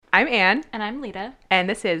I'm Anne. And I'm Lita. And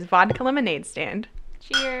this is Vodka Lemonade Stand.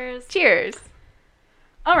 Cheers. Cheers.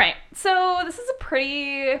 All right. So this is a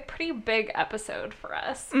pretty big episode for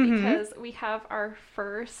us because we have our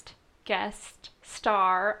first guest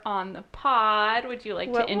star on the pod. Would you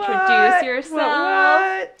like to introduce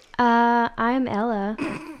yourself? I'm Ella.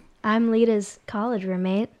 I'm Lita's college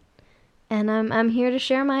roommate, and I'm here to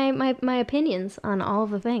share my opinions on all of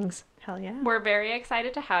the things. Hell yeah. We're very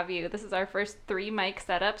excited to have you. This is our first 3-mic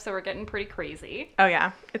setup, so we're getting pretty crazy. Oh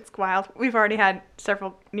yeah, it's wild. We've already had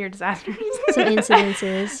several near disasters. Some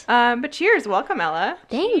incidences. But cheers. Welcome, Ella.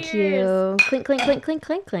 Thank Cheers. you. Clink, clink, clink, clink,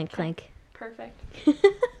 clink, clink, clink. Perfect.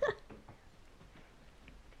 Excellent.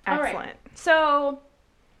 All right. So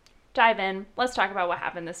dive in. Let's talk about what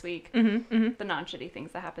happened this week. The non-shitty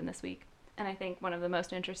things that happened this week. And I think one of the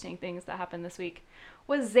most interesting things that happened this week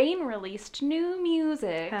was Zayn released new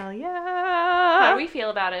music. Hell yeah. How do we feel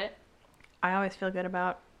about it? I always feel good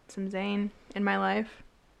about some Zayn in my life.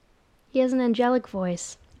 He has an angelic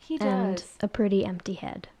voice. He And does. a pretty empty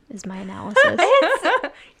head, is my analysis.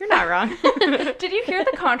 You're not wrong. Did you hear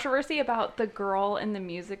the controversy about the girl in the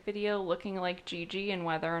music video looking like Gigi and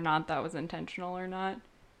whether or not that was intentional or not?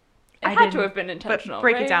 It I had to didn't, have been intentional. But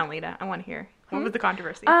break right? it down, Lita. I want to hear. What was the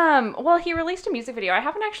controversy? Well, he released a music video. I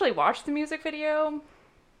haven't actually watched the music video.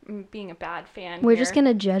 I'm being a bad fan. We're just going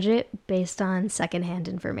to judge it based on secondhand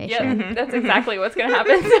information. Yep, that's exactly what's going to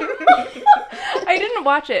happen. I didn't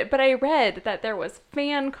watch it, but I read that there was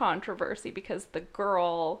fan controversy because the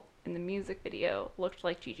girl in the music video looked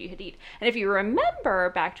like Gigi Hadid. And if you remember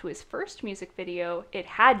back to his first music video, it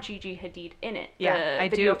had Gigi Hadid in it. Yeah, the I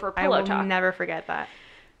video do. For I Pillow will Talk. never forget that.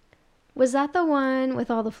 Was that the one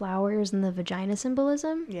with all the flowers and the vagina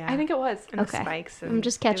symbolism? Yeah. I think it was. And the Okay. spikes. I'm and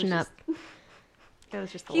just it was catching up. It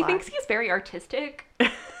was just a He lot. thinks he's very artistic.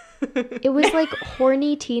 It was like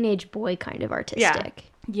horny teenage boy kind of artistic.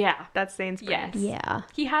 Yeah. That's Zayn's brain. Yes. Yeah.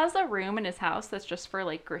 He has a room in his house that's just for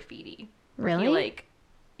like graffiti. where Really?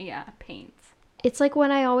 He paints. It's like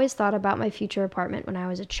when I always thought about my future apartment when I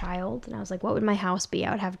was a child, and I was like, what would my house be?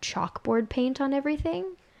 I would have chalkboard paint on everything.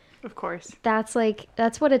 Of course. That's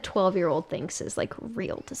what a 12-year-old thinks is like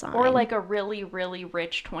real design. Or like a really, really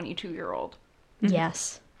rich 22-year-old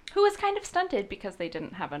Yes. who is kind of stunted because they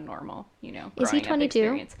didn't have a normal, Is he growing up 22?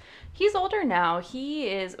 experience. He's older now. He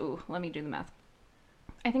is, let me do the math.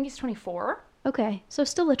 I think he's 24. Okay, so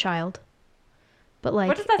still a child, but like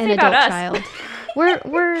What does that an say about adult us? child.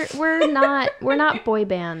 we're not boy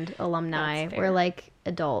band alumni. That's We're fair. like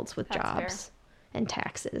adults with That's fair. jobs and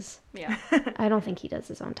taxes. Yeah, I don't think he does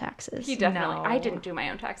his own taxes. he definitely. I No. didn't do my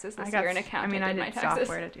own taxes this I got. year. An accountant I did my did taxes.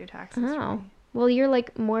 software to do taxes. Oh. Well, you're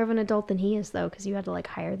like more of an adult than he is though, because you had to like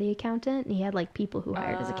hire the accountant, and he had like people who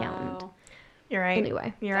hired his accountant. Oh, You're right.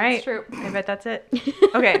 Anyway, You're that's right. true. I bet that's it.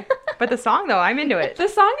 Okay, but the song though, I'm into it. The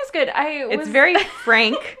song is good. It's very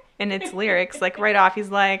frank in its lyrics. Like right off, he's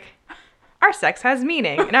like, "Our sex has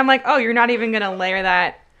meaning," and I'm like, "Oh, you're not even gonna layer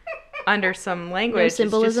that under some language. It's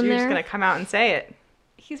symbolism you're just there? gonna come out and say it."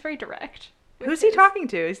 He's very direct. with Who's he his- talking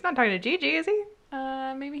to? He's not talking to Gigi, is he?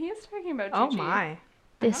 Maybe he is talking about Oh Gigi. my.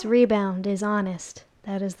 this rebound is honest.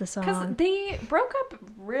 That is the Because song. they broke up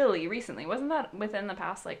really recently. Wasn't that within the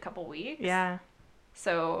past like couple weeks? Yeah.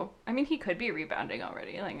 So I mean, he could be rebounding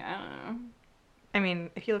already. Like I don't know. I mean,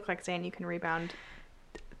 if you look like Zayn, you can rebound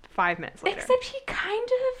 5 minutes later. Except he kind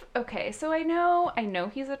of okay. So I know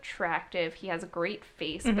he's attractive. He has a great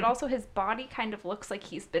face, but also his body kind of looks like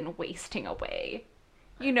he's been wasting away.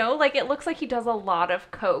 Like it looks like he does a lot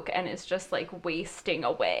of coke and is just like wasting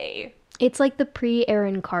away. It's like the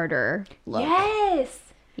pre-Aaron Carter look. Yes,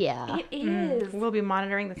 Yeah. it is. We'll be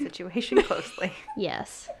monitoring the situation closely.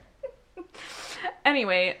 Yes.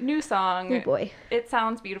 Anyway, new song. Oh boy. It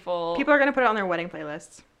sounds beautiful. People are gonna put it on their wedding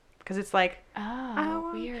playlists because it's like Oh,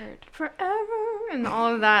 want- weird. forever and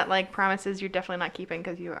all of that like promises you're definitely not keeping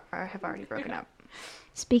because you have already broken up.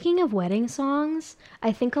 Speaking of wedding songs,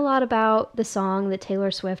 I think a lot about the song that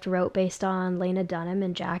Taylor Swift wrote based on Lena Dunham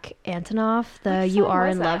and Jack Antonoff, the Which You song Are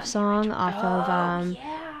was in Love that? song off of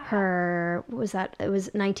yeah. her, what was that? It was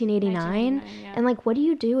 1989. 1989, yeah. And like, what do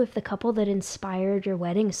you do if the couple that inspired your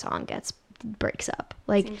wedding song breaks up?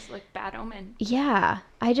 Like, Seems like bad omen. yeah,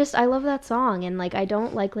 I love that song, and like I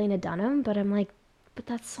don't like Lena Dunham, but I'm like, but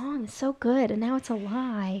that song is so good, and now it's a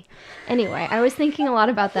lie. Anyway, I was thinking a lot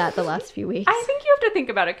about that the last few weeks. I think you have to think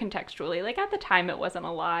about it contextually. Like at the time, it wasn't a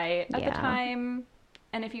lie. At the Yeah. time,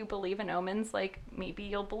 and if you believe in omens, like maybe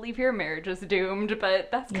you'll believe your marriage is doomed, but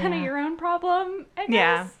that's kind of Yeah. your own problem. I guess.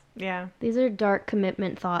 Yeah. Yeah. These are dark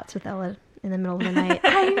commitment thoughts with Ella in the middle of the night.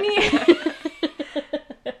 I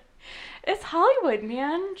mean, it's Hollywood,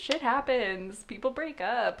 man. Shit happens. People break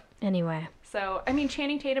up. Anyway, So, I mean,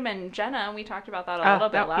 Channing Tatum and Jenna, we talked about that a Oh, little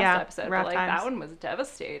bit that- last yeah, episode, but rough like times. that one was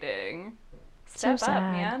devastating. So Step up,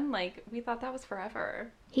 sad. man. Like, we thought that was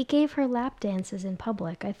forever. he gave her lap dances in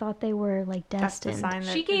public. I thought they were like That's the destined. sign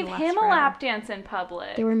that She gave it'll him last a forever. lap dance in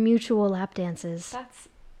public. They were mutual lap dances. That's,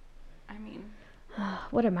 I mean,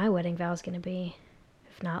 What are my wedding vows gonna be?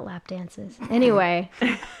 If not lap dances. Anyway,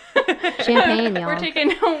 champagne, y'all. we're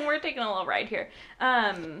taking a little ride here.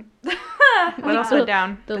 What else went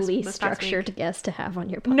down? The this- least this past structured week? guest to have on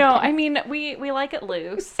your podcast. No, I mean we like it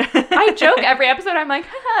loose. I joke every episode. I'm like,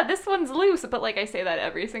 haha, this one's loose, but like I say that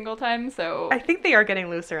every single time. So I think they are getting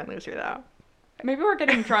looser and looser though. maybe we're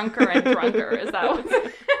getting drunker and drunker. Is that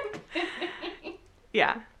what's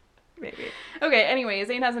Yeah, maybe. Okay? Anyway,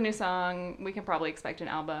 Zayn has a new song. We can probably expect an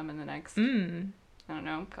album in the next Mm. I don't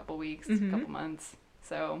know, couple weeks, Mhm. couple months.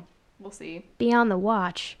 So we'll see. Be on the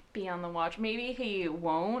watch. Be on the watch. Maybe he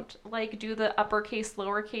won't like do the uppercase,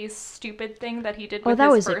 lowercase, stupid thing that he did Oh, with that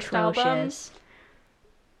his was first album. atrocious.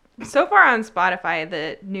 So far on Spotify,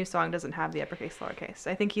 the new song doesn't have the uppercase, lowercase.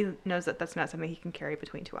 I think he knows that that's not something he can carry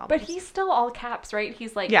between two albums. But he's still all caps, right?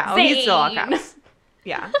 He's like, yeah, oh, he's still all Zayn. caps.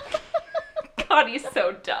 Yeah. God, he's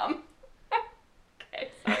so dumb. Okay,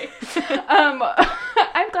 sorry.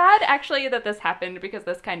 I'm glad actually that this happened because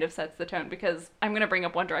this kind of sets the tone because I'm going to bring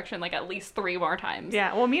up One Direction like at least 3 more times.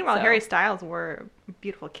 Yeah. Well, meanwhile, So- Harry Styles wore a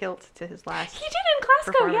beautiful kilt to his last He did in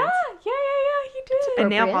Glasgow, yeah. Performance. Yeah, he did. and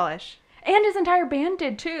nail appropriate. polish. And his entire band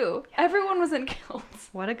did too. Everyone was in kilts.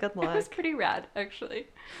 What a good It was look. pretty rad, actually.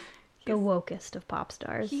 The wokest of pop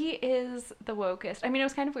stars. He is the wokest. I mean, it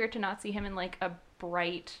was kind of weird to not see him in like a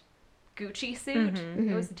bright Gucci suit.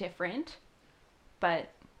 Mhm. It was different, but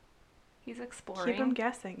he's exploring. Keep him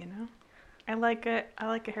guessing, you know. I like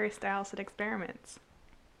a Harry Styles that experiments.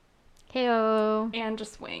 Heyo. And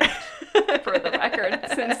just winked for the record,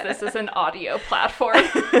 since this is an audio platform.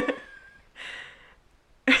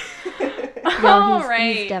 No, All he's,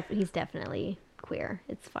 right. he's definitely queer.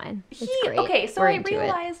 It's fine. It's He- great. Okay, so We're I into it.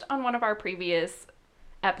 realized on one of our previous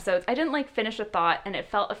episodes, I didn't like finish a thought and it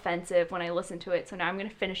felt offensive when I listened to it, so now I'm going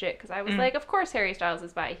to finish it because I was like, of course Harry Styles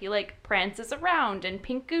is bi. He like prances around in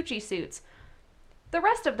pink Gucci suits. The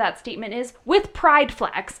rest of that statement is with pride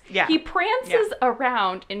flags. Yeah. He prances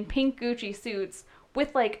around in pink Gucci suits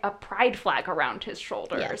with like a pride flag around his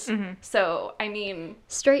shoulders. Yes. So, I mean,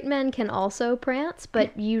 Straight men can also prance,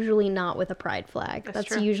 but usually not with a pride flag. That's That's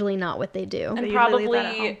true. usually not what they do. and usually leave that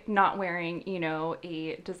at probably home. not wearing, you know,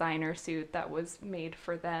 a designer suit that was made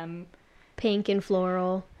for them. Pink and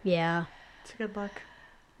floral. Yeah. It's a good look.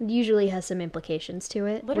 It usually has some implications to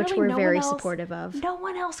it, which Literally we're no very one else- supportive of. No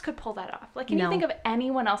one else could pull that off. Like, can you No. think of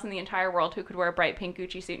anyone else in the entire world who could wear a bright pink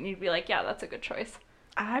Gucci suit and you'd be like, yeah, that's a good choice?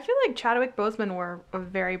 I feel like Chadwick Boseman wore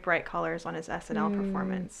very bright colors on his SNL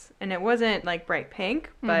performance. And it wasn't like bright pink,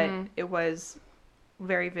 but it was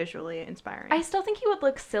very visually inspiring. I still think he would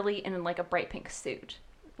look silly in like a bright pink suit.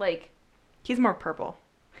 Like, He's more purple.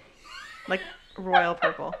 Like royal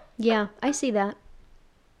purple. Yeah, I see that.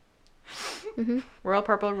 Royal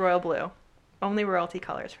purple, royal blue. Only royalty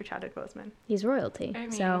colors for Chadwick Boseman. He's royalty. I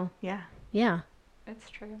mean- So, Yeah. yeah, it's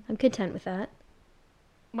true. I'm content with that.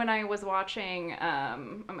 When I was watching, when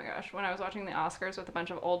I was watching the Oscars with a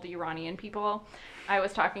bunch of old Iranian people, I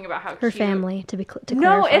was talking about how Her cute... family, to No,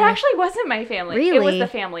 clarify. it actually wasn't my family. It was Really? the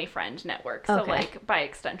Family Friend Network. So, Okay. like, by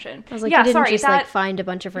extension. I was like, yeah, you didn't sorry, just that... like find a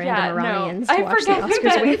bunch of random Iranians to I watch the forget Oscars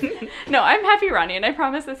that- with. No, I'm half Iranian. I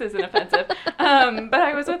promise this isn't offensive. But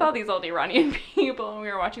I was with all these old Iranian people and we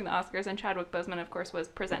were watching the Oscars, and Chadwick Boseman, of course, was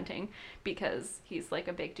presenting because he's like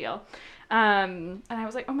a big deal. And I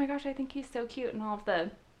was like, oh my gosh, I think he's so cute. And all of the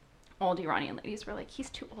old Iranian ladies were like, he's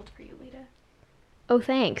too old for you, Lita. Oh,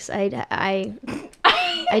 thanks. I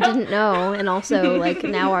didn't know, and also like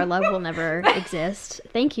now our love will never exist.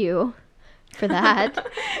 Thank you for that.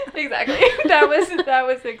 Exactly. That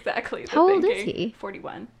was exactly the How old is thinking. he?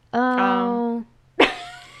 41. Oh,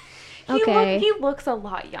 okay. He looks a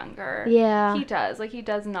lot younger. Yeah. He does. Like, he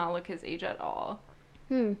does not look his age at all.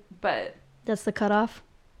 But That's the cutoff.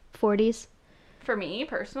 40s for me,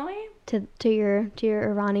 personally, to your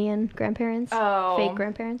Iranian grandparents. oh. Fake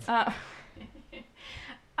grandparents.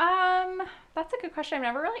 That's a good question. I've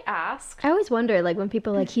never really asked. I always wonder, like when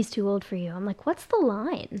people are like he's too old for you. I'm like, what's the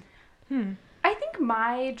line? I think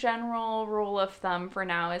my general rule of thumb for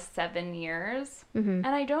now is 7 years. Mm-hmm. And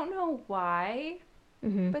I don't know why,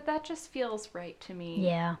 but that just feels right to me.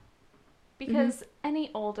 Yeah. Because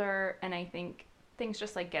any older, and I think things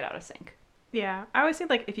just like get out of sync. Yeah. I always think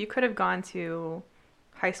like if you could have gone to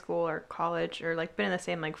high school or college or like been in the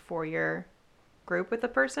same like 4-year group with a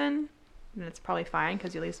person, and it's probably fine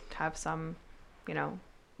because you at least have some, you know,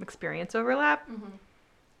 experience overlap.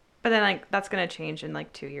 But then like that's gonna change in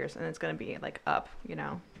like 2 years, and it's gonna be like up, you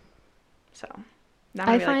know. So now I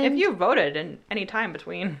be like, if find- you voted in any time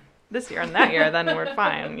between this year and that year, then we're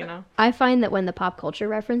fine, you know. I find that when the pop culture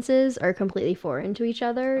references are completely foreign to each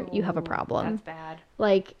other, you have a problem. That's bad.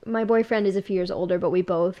 Like, my boyfriend is a few years older, but we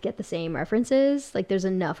both get the same references. Like, there's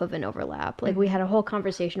enough of an overlap. Like, we had a whole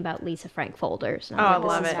conversation about Lisa Frank folders. And Oh, I was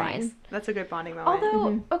like, love this it. is fine. That's a good bonding moment.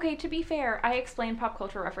 Although, okay, to be fair, I explain pop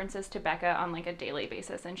culture references to Becca on like a daily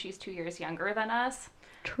basis, and she's 2 years younger than us.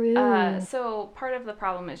 True. So part of the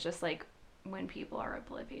problem is just like when people are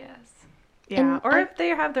oblivious. Yeah, And or I- if they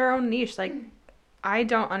have their own niche. Like, I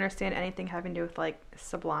don't understand anything having to do with like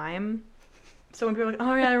Sublime. So when people are like,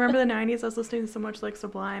 oh yeah, I remember the 90s, I was listening to so much like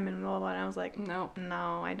Sublime and blah blah, blah, and I was like, No,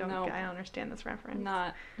 no, I don't No. I don't understand this reference.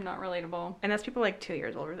 not relatable. And that's people like 2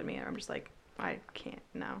 years older than me, and I'm just like, I can't,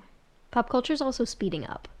 no. Pop culture's also speeding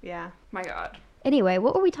up. Yeah. My God. Anyway,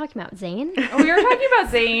 what were we talking about? Zayn? We were talking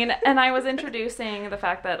about Zayn, and I was introducing the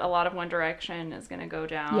fact that a lot of One Direction is going to go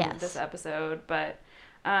down Yes. this episode, but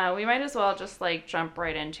we might as well just like jump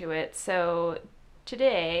right into it. So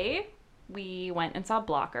today we went and saw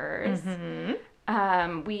Blockers.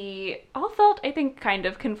 We all felt, I think, kind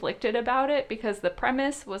of conflicted about it because the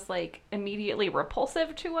premise was like immediately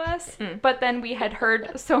repulsive to us, but then we had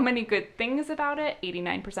heard so many good things about it.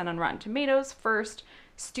 89% on Rotten Tomatoes, first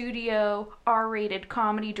studio R-rated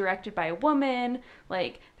comedy directed by a woman.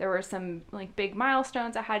 Like, there were some like big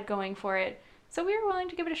milestones I had going for it. So we were willing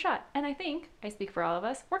to give it a shot. And I think, I speak for all of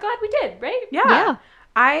us, we're glad we did, right? Yeah. Yeah.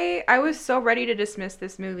 I was so ready to dismiss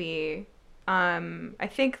this movie. I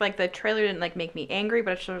think like the trailer didn't like make me angry,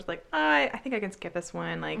 but I was like, oh, I think I can skip this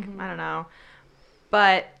one. Like, I don't know.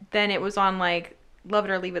 But then it was on like Love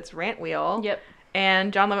It or Leave It's rant wheel. Yep.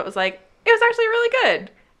 And John Lovett was like, it was actually really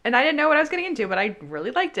good. And I didn't know what I was getting into, but I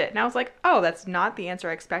really liked it. And I was like, oh, that's not the answer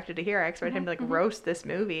I expected to hear. I expected him to like roast this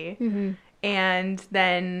movie. And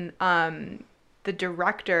then the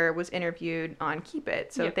director was interviewed on Keep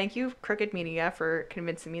It. So Yep. thank you, Crooked Media, for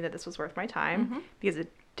convincing me that this was worth my time, because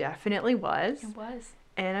it definitely was. It was.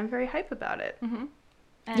 And I'm very hype about it.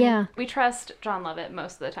 And Yeah. we trust John Lovett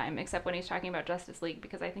most of the time, except when he's talking about Justice League,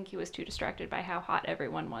 because I think he was too distracted by how hot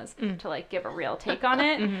everyone was to like give a real take on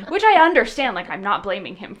it, which I understand. Like, I'm not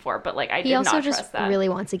blaming him for, but like I He did also not just trust that. really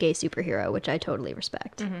wants a gay superhero, which I totally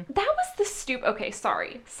respect. That was the Okay,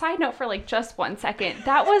 sorry. Side note for like just 1 second.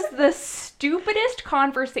 That was the stupidest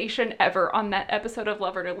conversation ever on that episode of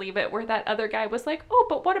Love It or Leave It, where that other guy was like, oh,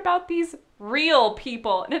 but what about these real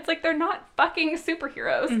people? And it's like, they're not fucking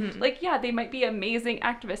superheroes. Like, yeah, they might be amazing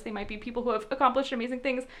activists. They might be people who have accomplished amazing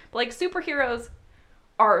things. But like, superheroes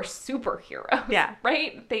are superheroes. Yeah.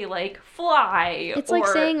 Right? They like fly. It's like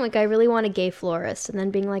saying, like, I really want a gay florist, and then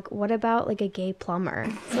being like, what about, like, a gay plumber?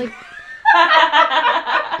 It's like,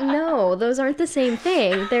 no, those aren't the same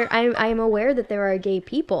thing. I'm aware that there are gay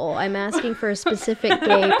people. I'm asking for a specific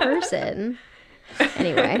gay person.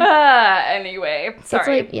 Anyway. Anyway,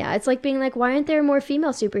 sorry. It's like, yeah, it's like being like, why aren't there more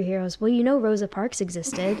female superheroes? Well, you know Rosa Parks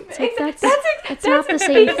existed. It's like, that's not the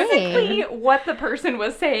same basically thing. what the person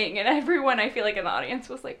was saying, and everyone, I feel like, in the audience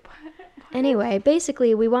was like, what? Anyway,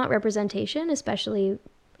 basically, we want representation, especially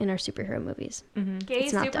in our superhero movies. Gay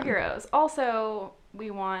It's not dumb. superheroes. Also, we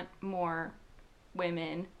want more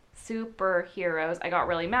women superheroes. I got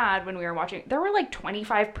really mad when we were watching. There were like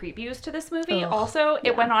 25 previews to this movie. Ugh, Also, it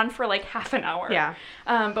yeah. went on for like half an hour. Yeah.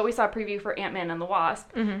 But we saw a preview for Ant-Man and the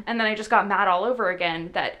Wasp. And then I just got mad all over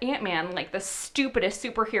again that Ant-Man, like the stupidest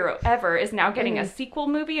superhero ever, is now getting a sequel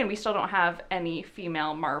movie, and we still don't have any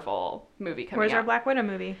female Marvel movie coming Where's out. our Black Widow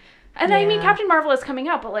movie? And I mean, Yeah. Captain Marvel is coming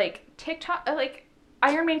out, but like TikTok, like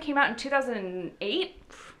Iron Man came out in 2008.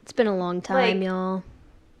 It's been a long time, Like- y'all.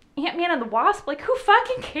 Ant-Man and the Wasp, like, who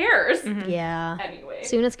fucking cares? Yeah. Anyway.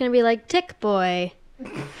 Soon it's gonna be like Tick Boy.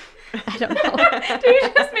 I don't know. Did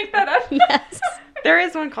you just make that up? Yes. There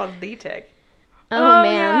is one called The Tick. Oh,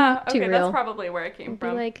 man, yeah. too Okay, real. that's probably where it came Be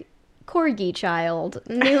from. like Corgi Child,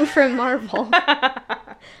 new from Marvel.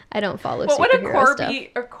 I don't follow What would a superhero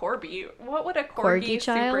stuff. What would a corgi Corgi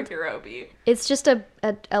child? superhero be? It's just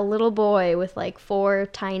a little boy with like 4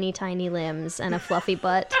 tiny limbs and a fluffy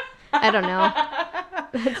butt. I don't know.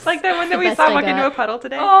 That's Like that one that the we best saw I walk into got. a puddle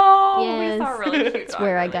today. Oh, we Yes. saw a really cute That's dog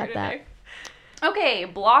where I earlier got that. today. Okay,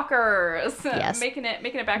 blockers. Yes. Making it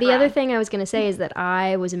background. The other thing I was going to say is that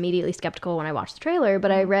I was immediately skeptical when I watched the trailer, but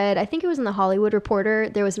I read, I think it was in the Hollywood Reporter,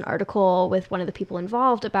 there was an article with one of the people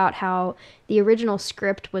involved about how the original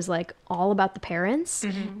script was like all about the parents,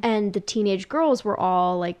 and the teenage girls were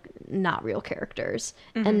all like not real characters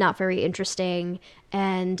and not very interesting.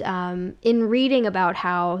 And in reading about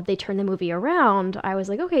how they turned the movie around, I was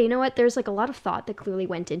like, okay, you know what? There's like a lot of thought that clearly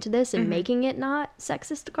went into this and making it not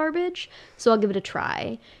sexist garbage. So I'll give it a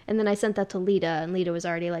try. And then I sent that to Lita, and Lita was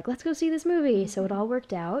already like, let's go see this movie. So it all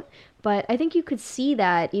worked out. But I think you could see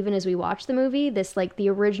that even as we watched the movie, this like the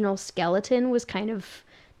original skeleton was kind of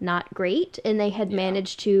not great. And they had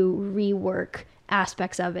managed to rework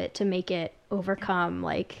aspects of it to make it overcome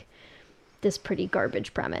like this pretty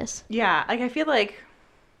garbage premise. Yeah, like I feel like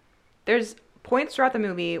there's points throughout the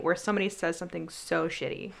movie where somebody says something so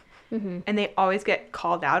shitty and they always get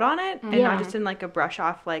called out on it, and not just in like a brush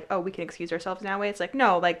off like, oh, we can excuse ourselves now way. It's like,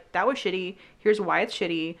 no, like that was shitty, here's why it's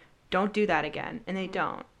shitty, don't do that again. And they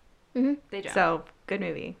don't. They don't. So good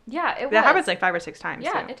movie. Yeah, it was. That happens like 5 or 6 times.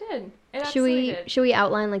 Yeah, too. it did. It absolutely did. Should we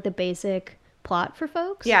outline like the basic plot for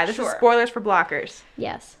folks? Yeah, this is Sure. spoilers for blockers.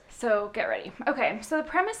 Yes. So get ready. Okay, so the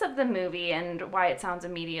premise of the movie and why it sounds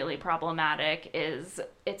immediately problematic is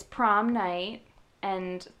it's prom night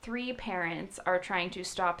and 3 parents are trying to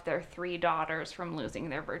stop their 3 daughters from losing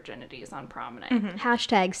their virginities on prom night.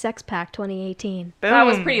 Hashtag SexPack 2018. Boom. That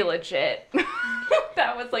was pretty legit.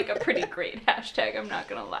 That was like a pretty great hashtag, I'm not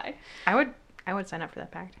gonna lie. I would sign up for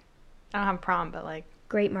that pact. I don't have prom, but like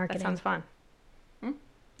Great that marketing. sounds fun.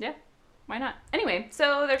 Yeah, why not? Anyway,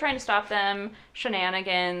 so they're trying to stop them.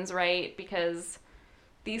 Shenanigans, right? Because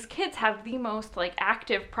these kids have the most like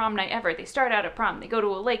active prom night ever. They start out at prom, they go to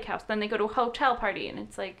a lake house, then they go to a hotel party, and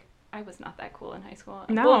it's like, I was not that cool in high school.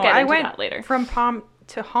 No, We'll get I into went that later. from prom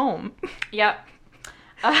to home. Yep.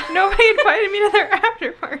 Nobody invited me to their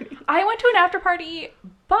after party. I went to an after party,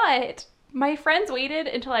 but my friends waited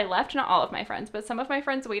until I left. Not all of my friends, but some of my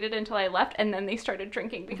friends waited until I left, and then they started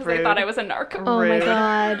drinking because they Rude. thought I was a narc. Oh my Rude.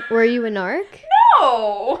 god. Were you a narc?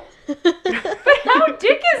 No! But how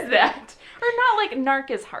dick is that? Or not like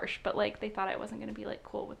narc is harsh, but like they thought I wasn't going to be like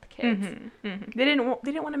cool with the kids. They didn't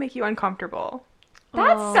want to make you uncomfortable.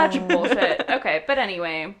 That's Oh. such bullshit. Okay, but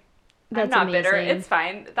anyway, That's I'm not bitter. amazing. It's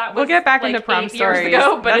fine. That was We'll get back like into prom 8 years stories.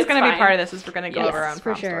 ago, but That's it's going to be fine. part of this. Is we're going to go Yes, over our own for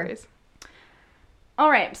prom sure. stories. All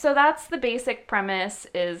right, so that's the basic premise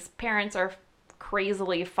is parents are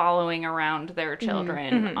crazily following around their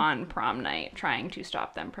children on prom night, trying to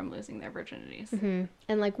stop them from losing their virginities.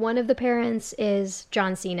 And like one of the parents is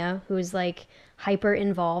John Cena, who's like hyper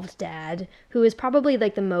involved dad, who is probably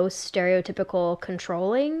like the most stereotypical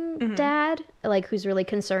controlling dad, like who's really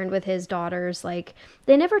concerned with his daughters. Like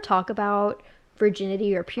they never talk about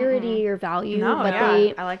virginity or purity or value, No, but yeah,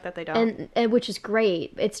 they I like that they don't. and which is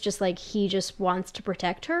great. It's just like he just wants to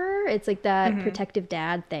protect her. It's like that protective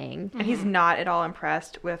dad thing. And he's not at all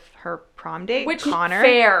impressed with her prom date, Which, Connor.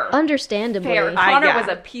 fair. Understandably. Fair. Connor yeah. was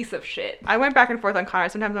a piece of shit. I went back and forth on Connor.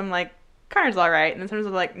 Sometimes I'm like, Connor's all right, and then sometimes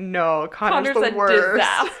I'm like, no, Connor's Connor's the a worst.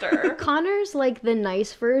 disaster. Connor's like the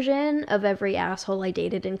nice version of every asshole I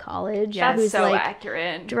dated in college. Yes. That's who's so like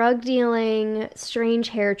accurate. drug dealing, strange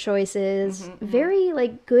hair choices, very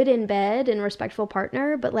like good in bed and respectful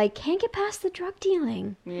partner, but like can't get past the drug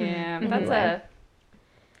dealing. Yeah, that's Anyway.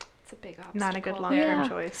 it's a big obstacle. Not a good there. long-term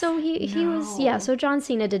choice. So he was so John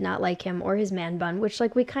Cena did not like him or his man bun, which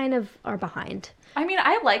like we kind of are behind. I mean,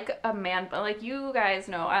 I like a man bun. Like, you guys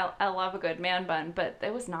know, I love a good man bun, but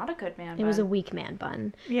it was not a good man bun. It was a weak man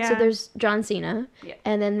bun. Yeah. So there's John Cena, Yeah.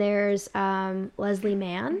 and then there's Leslie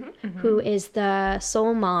Mann, who is the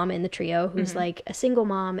sole mom in the trio, who's like a single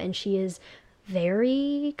mom, and she is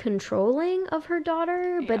very controlling of her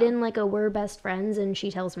daughter, but Yeah. in like a we're best friends and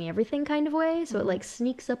she tells me everything kind of way. So it like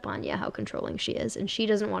sneaks up on you how controlling she is, and she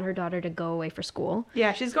doesn't want her daughter to go away for school.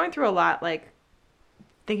 Yeah, she's going through a lot, like,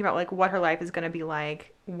 thinking about, like, what her life is going to be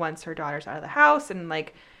like once her daughter's out of the house, and,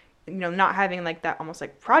 like, you know, not having, like, that almost,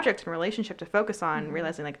 like, project and relationship to focus on,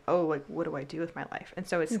 realizing, like, oh, like, what do I do with my life? And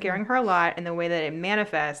so it's scaring her a lot, and the way that it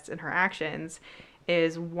manifests in her actions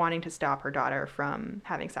is wanting to stop her daughter from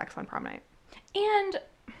having sex on prom night. And,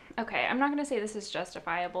 okay, I'm not going to say this is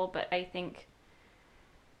justifiable, but I think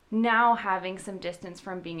now having some distance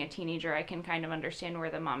from being a teenager, I can kind of understand where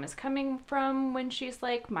the mom is coming from when she's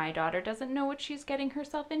like, my daughter doesn't know what she's getting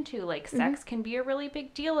herself into. Like, sex can be a really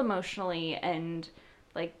big deal emotionally, and,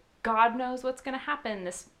 like, God knows what's going to happen.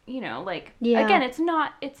 This, you know, like, Yeah. again, it's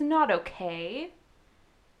not okay.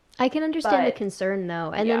 I can understand the But- concern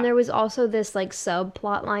though. And Yeah. then there was also this like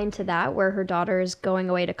subplot line to that where her daughter is going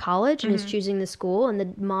away to college and is choosing the school, and the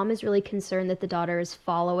mom is really concerned that the daughter is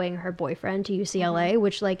following her boyfriend to UCLA,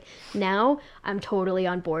 which like now I'm totally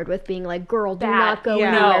on board with being like, girl, do Bad. not go Yeah.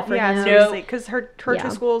 anywhere No. for yeah, him. seriously, because her Yeah.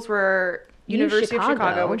 two schools were University of Chicago,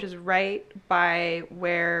 Chicago. which is right by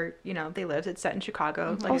where, they lived. It's set in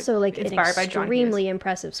Chicago. Also, like, an inspired by John Hughes. extremely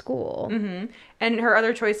impressive school. Mm-hmm. And her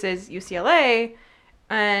other choice is UCLA,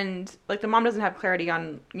 and like the mom doesn't have clarity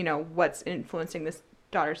on what's influencing this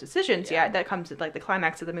daughter's decisions yet. That comes at like the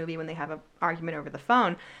climax of the movie when they have an argument over the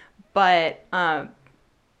phone. But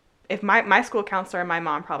if my school counselor and my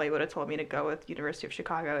mom probably would have told me to go with University of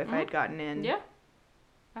Chicago if I had gotten in. Yeah,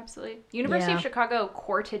 absolutely. University of Chicago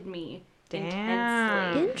courted me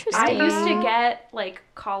intensely. Interesting. I used to get like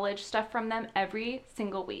college stuff from them every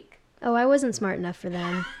single week. Oh, I wasn't smart enough for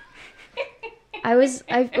them.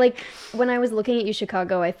 When I was looking at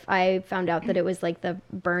Chicago, I found out that it was like the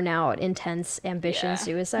burnout, intense, ambition,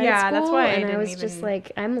 suicide school. That's why I and I didn't was just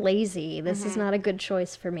like, I'm lazy. This is not a good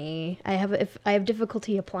choice for me. I have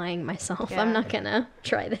difficulty applying myself. I'm not gonna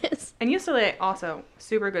try this. And UCLA also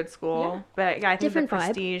super good school, but I think Different the vibe.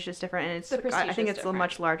 prestige is different, and The prestige I think is it's different. a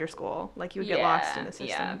much larger school. Like you would get lost in the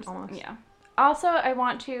system almost. Yeah. Also, I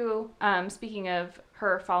want to, speaking of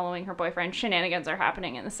her following her boyfriend, shenanigans are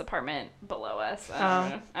happening in this apartment below us.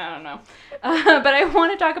 I don't know. But I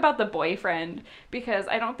want to talk about the boyfriend because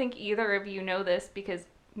I don't think either of you know this because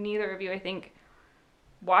neither of you, I think,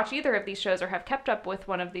 watch either of these shows or have kept up with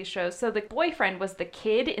one of these shows. So the boyfriend was the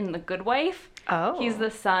kid in The Good Wife. Oh. He's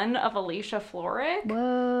the son of Alicia Florrick.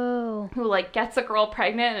 Whoa, Who, like, gets a girl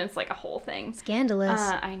pregnant, and it's, like, a whole thing. scandalous.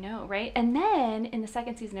 I know, right? And then, in the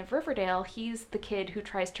second season of Riverdale, he's the kid who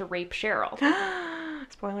tries to rape Cheryl.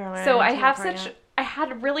 Spoiler alert. So I haven't have seen that part such... yet. I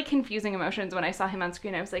had really confusing emotions when I saw him on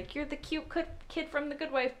screen. I was like, you're the cute kid from The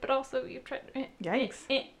Good Wife, but also you tried... Yikes.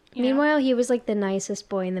 You know? Meanwhile, he was like the nicest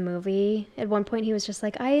boy in the movie. At one point, he was just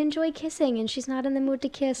like, I enjoy kissing, and she's not in the mood to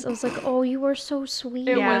kiss. I was like, oh, you are so sweet.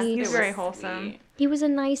 He was it very was wholesome. sweet. He was a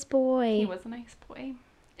nice boy. He was a nice boy.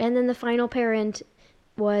 And then the final parent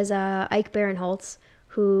was Ike Barinholtz,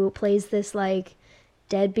 who plays this like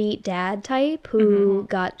deadbeat dad type who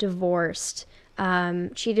got divorced,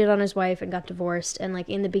 cheated on his wife and got divorced. And like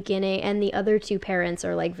in the beginning, and the other two parents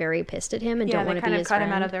are like very pissed at him and don't want to be his cut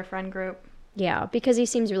friend. him out of their friend group. Yeah, because he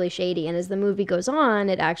seems really shady. And as the movie goes on,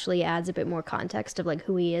 it actually adds a bit more context of like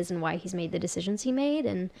who he is and why he's made the decisions he made.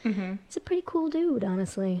 And he's a pretty cool dude,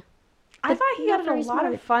 honestly. I thought he not added a very lot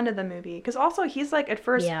smart. of fun to the movie because also he's like at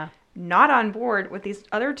first Yeah. not on board with these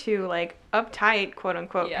other two like uptight quote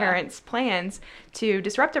unquote Yeah. parents' plans to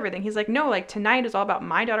disrupt everything. He's like, no, like tonight is all about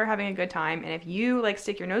my daughter having a good time, and if you like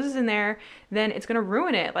stick your noses in there, then it's gonna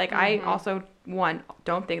ruin it. Like I also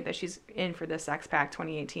don't think that she's in for this Sex Pact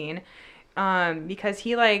 2018, because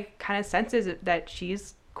he like kind of senses that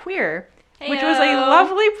she's queer. Which was a Heyo.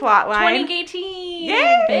 lovely plot line. 2018!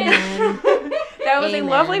 Yay! Amen. That was a Amen.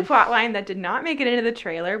 lovely plot line that did not make it into the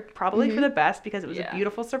trailer, probably for the best because it was a Yeah.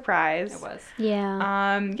 beautiful surprise. It was.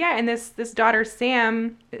 Yeah. And this daughter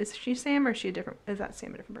Sam, is she Sam or is she a different? Is that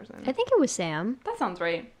Sam a different person? I think it was Sam. That sounds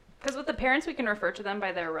right. Because with the parents, we can refer to them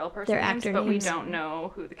by their real person Their names, actor but names. we don't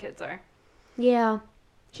know who the kids are. Yeah.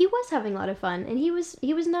 He was having a lot of fun, and he was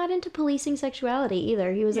not into policing sexuality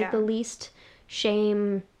either. He was like Yeah. the least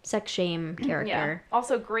sex shame character. Yeah.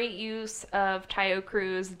 Also, great use of Tayo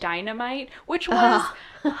Cruz' Dynamite, which was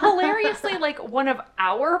hilariously like one of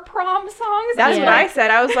our prom songs. That's Yeah. what I said.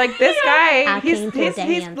 I was like, this guy, I he's came to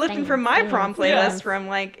he's dance, lifting dance, from my prom dance, playlist dance. from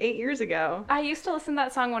like 8 years ago. I used to listen to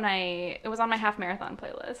that song when it was on my half marathon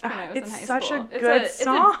playlist when I was in It's high such school. a good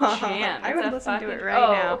song. It's a jam. I It's would a listen to it fucking-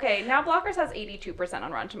 right now. Okay, now Blockers has 82%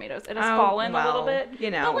 on Rotten Tomatoes. It has Oh, fallen a little well, bit. You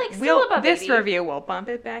know, but like still above this 80. review will bump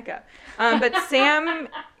it back up. But Sam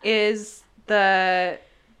is the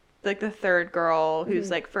third girl who's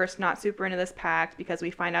like first not super into this pact because we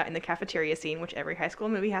find out in the cafeteria scene, which every high school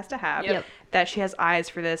movie has to have, Yep. that she has eyes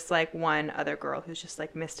for this like one other girl who's just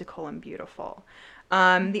like mystical and beautiful.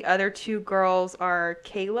 The other two girls are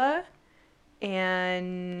Kayla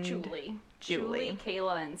and Julie,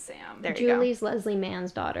 Kayla, and Sam. There you go. Julie's Leslie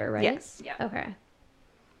Mann's daughter, right? Yes. Yeah. Okay.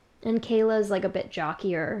 And Kayla's like a bit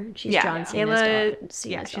jockier. She's Yeah, John Cena's Kayla. daughter.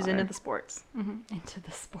 Yeah, she's into the sports. Into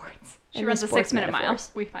the sports. She And the runs a sports 6-minute mile.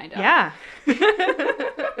 metaphors. We find out. Yeah.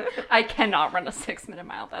 I cannot run a 6-minute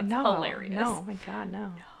mile. That's hilarious. No, my God,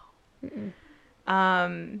 no.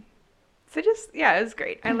 So just it was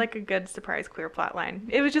great. I like a good surprise queer plot line.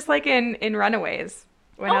 It was just like in Runaways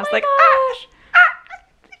when Oh I was my like, gosh.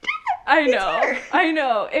 I It's know. her. I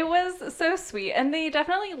know. It was so sweet. And they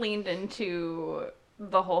definitely leaned into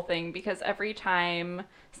the whole thing because every time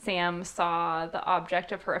Sam saw the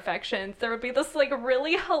object of her affections, there would be this like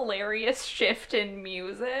really hilarious shift in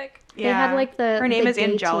music. They had like her name the is gay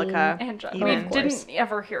Angelica. And Oh, we of course. didn't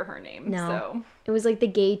ever hear her name. No. So It was like the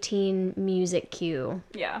gay teen music cue.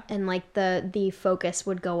 yeah. And like the focus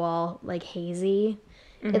would go all like hazy.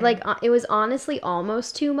 It like it was honestly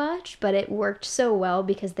almost too much, but it worked so well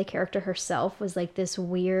because the character herself was like this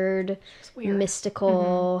weird,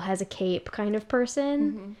 mystical, has a cape kind of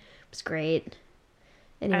person. It was great.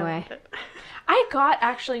 Anyway, I got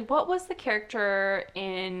actually, what was the character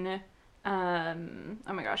in oh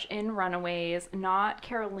my gosh, in Runaways? Not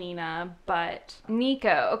Carolina, but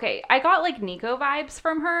Nico. Okay, I got like Nico vibes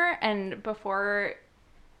from her, and before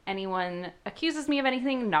anyone accuses me of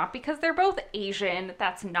anything, not because they're both Asian,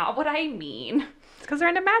 that's not what I mean. It's because they're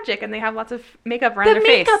into magic and they have lots of makeup around their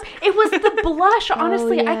Makeup, face. it was the blush.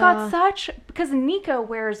 Honestly, I yeah. got such, because Nico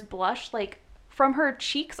wears blush like from her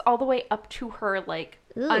cheeks all the way up to her like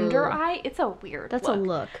under eye. It's a weird that's look. a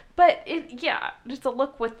look. But it's a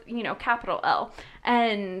look with, capital L.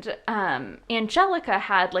 And Angelica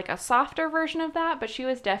had like a softer version of that, but she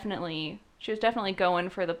was definitely going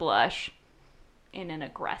for the blush in an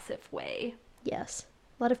aggressive way. Yes,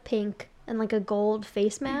 a lot of pink and like a gold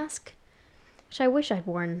face mask, which I wish I'd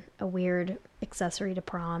worn a weird accessory to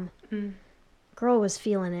prom. Girl was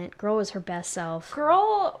feeling it. Girl was her best self.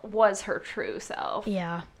 Girl was her true self.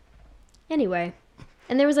 Yeah. Anyway,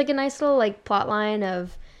 and there was like a nice little like plot line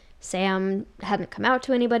of Sam hadn't come out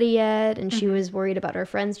to anybody yet, and she was worried about her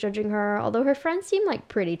friends judging her, although her friends seemed like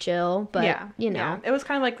pretty chill, but it was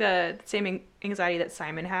kind of like the same anxiety that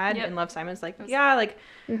Simon had. Yep. And Love Simon's like,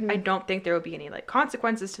 I don't think there will be any like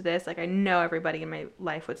consequences to this. Like, I know everybody in my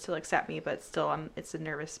life would still accept me, but still it's a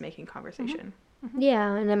nervous making conversation.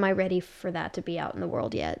 Yeah, and am I ready for that to be out in the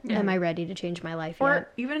world yet? Am I ready to change my life Or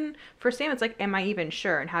yet? even for Sam, it's like, am I even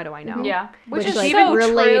sure? And how do I know? Yeah, which Which, is like, so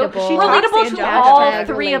relatable. true. She Relatable talks to to all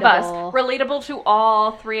Angelica. three of us. Relatable. Relatable to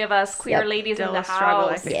all three of us queer Yep. ladies Still in the a struggle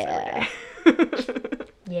I house. face Yeah. every day.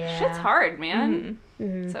 Yeah. Shit's hard, man.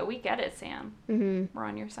 So we get it, Sam. We're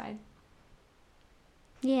on your side.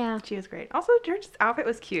 Yeah. She was great. Also, George's outfit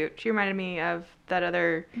was cute. She reminded me of that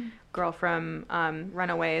other girl from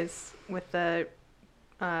Runaways with the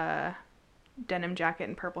denim jacket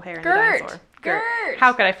and purple hair and the dinosaur. Gert.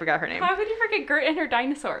 How could I forget her name? How could you forget Gert and her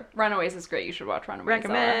dinosaur? Runaways is great. You should watch Runaways.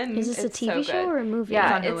 Recommend. Is this a It's TV so show good. or a movie?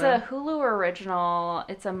 Yeah, It's on it's Hulu. a Hulu original.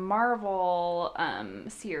 It's a Marvel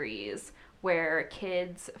series where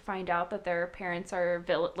kids find out that their parents are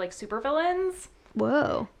like supervillains,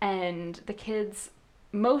 Whoa. and the kids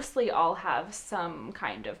mostly all have some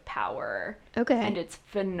kind of power. Okay. And it's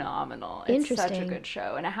phenomenal. It's such a Interesting. good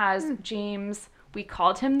show. And it has James, we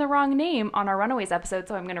called him the wrong name on our Runaways episode,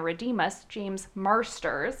 so I'm going to redeem us. James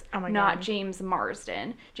Marsters, Oh my not God. James Marsden.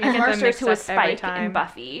 I James get them Marsters, mixed who was up every Spike in time.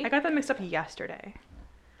 Buffy. I got that mixed up yesterday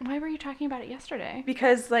Why were you talking about it yesterday?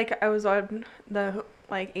 because like I was on the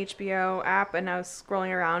like HBO app and I was scrolling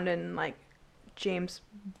around and like James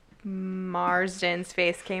Marsden's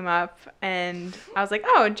face came up and I was like,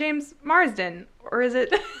 oh, James Marsden, or is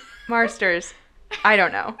it Marsters? I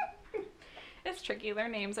don't know. It's tricky. Their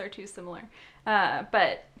names are too similar.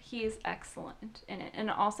 But he's excellent in it. And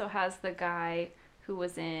it also has the guy who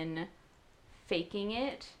was in Faking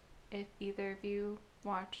It. If either of you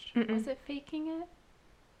watched, was it Faking It?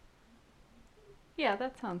 Yeah,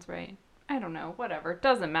 that sounds right. I don't know. Whatever.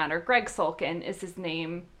 Doesn't matter. Greg Sulkin is his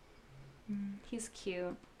name. He's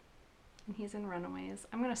cute. And he's in Runaways.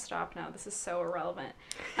 I'm going to stop now. This is so irrelevant.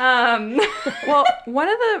 Well, one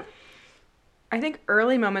of the, I think,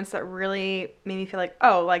 early moments that really made me feel like,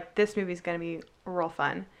 oh, like this movie's going to be real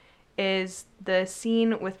fun is the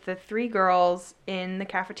scene with the three girls in the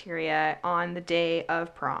cafeteria on the day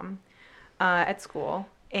of prom at school.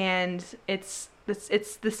 And it's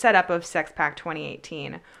the setup of Sex Pack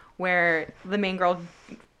 2018 where the main girl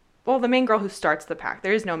who starts the pack,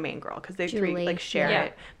 there is no main girl because they three Julie. like share Yeah.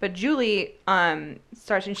 it. But Julie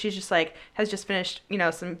starts and she's just like has just finished,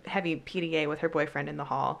 some heavy PDA with her boyfriend in the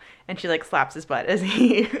hall, and she like slaps his butt as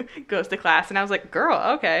he goes to class, and I was like, girl,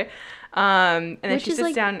 okay. And then Which she is sits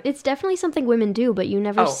like, down. it's definitely something women do, but you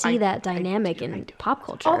never Oh, see that I dynamic do in it. pop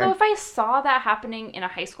culture. Although if I saw that happening in a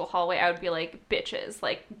high school hallway, I would be like, bitches,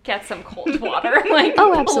 like, get some cold water. Like,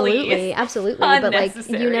 Oh, absolutely, please. absolutely. But like, you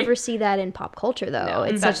Unnecessary. never see that in pop culture, though. No,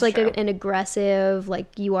 it's that's such like true. an aggressive,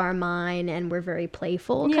 like you are mine, and we're very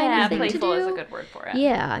playful kind Yeah, of thing playful to do. is a good word for it.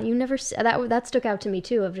 Yeah, you never that stuck out to me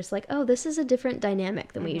too. Of just like, oh, this is a different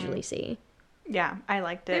dynamic than we usually see. Yeah, I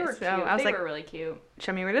liked it. They were so cute. I was They like, were really cute.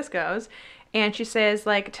 show me where this goes. And she says,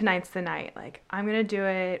 like, tonight's the night. Like, I'm going to do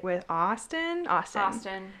it with Austin.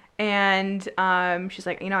 And she's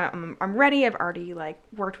like, I'm ready. I've already, like,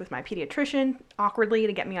 worked with my pediatrician awkwardly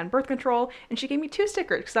to get me on birth control. And she gave me 2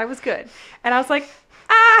 stickers because I was good. And I was like,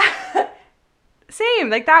 same.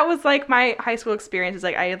 Like, that was, like, my high school experience. Is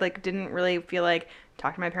like, I, like, didn't really feel like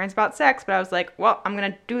talk to my parents about sex. But I was like, well, I'm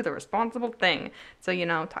going to do the responsible thing. So,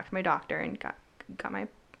 talk to my doctor and got my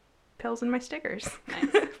pills and my stickers. Nice.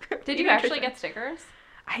 Did you actually get stickers?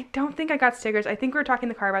 I don't think I got stickers. I think we were talking in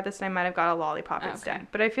the car about this, and I might have got a lollipop instead.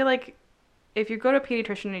 But I feel like if you go to a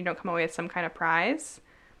pediatrician and you don't come away with some kind of prize,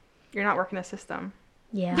 you're not working the system.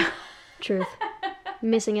 Yeah, truth.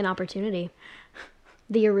 Missing an opportunity.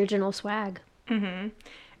 The original swag. Mm-hmm.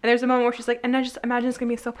 And there's a moment where she's like, and I just imagine it's going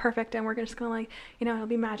to be so perfect, and we're just going to, like, you know, it'll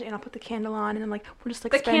be magic, and I'll put the candle on, and I'm like, we'll just,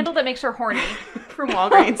 like, The candle that makes her horny. from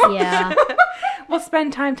Walgreens. Yeah. We'll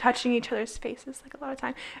spend time touching each other's faces, like, a lot of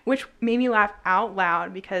time, which made me laugh out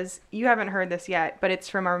loud because you haven't heard this yet, but it's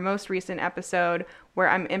from our most recent episode where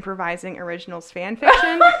I'm improvising Originals fan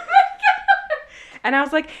fiction. And I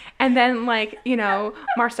was like, and then, like, you know,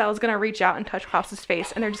 Marcel's going to reach out and touch Klaus's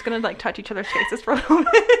face, and they're just going to, like, touch each other's faces for a little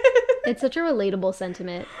bit. It's such a relatable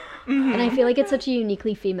sentiment. Mm-hmm. And I feel like it's such a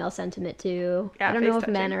uniquely female sentiment, too. Yeah, I don't know if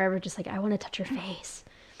face men touching. are ever just like, I want to touch your face.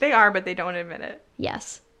 They are, but they don't admit it.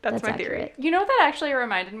 Yes. That's my accurate. theory. You know, that actually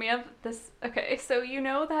reminded me of this. Okay, so you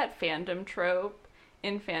know that fandom trope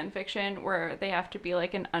in fan fiction where they have to be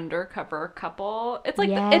like an undercover couple? It's like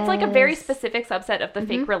it's like a very Yes. specific subset of the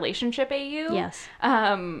fake relationship AU. Yes.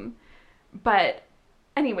 But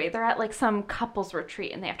anyway, they're at like some couples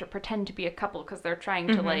retreat and they have to pretend to be a couple because they're trying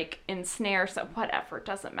to like ensnare some whatever, it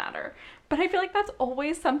doesn't matter. But I feel like that's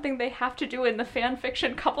always something they have to do in the fan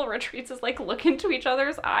fiction couple retreats is like look into each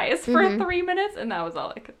other's eyes for 3 minutes, and that was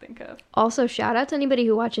all I could think of. Also, shout out to anybody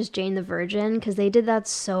who watches Jane the Virgin, because they did that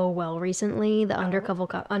so well recently, the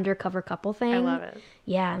undercover couple thing. I love it.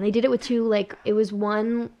 Yeah, and they did it with two, like, it was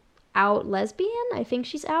one out lesbian, I think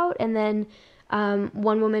she's out, and then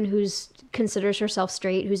one woman who's considers herself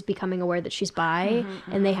straight who's becoming aware that she's bi,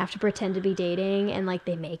 and they have to pretend to be dating, and like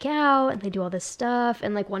they make out and they do all this stuff,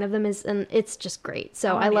 and like one of them is, and it's just great.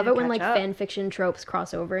 So I love it when like fan fiction tropes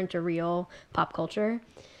cross over into real pop culture.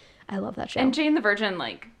 I love that show. And Jane the Virgin,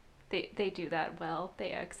 like, they do that well.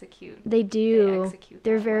 They execute. They do. They execute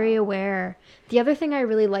They're that very well. aware. The other thing I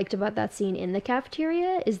really liked about that scene in the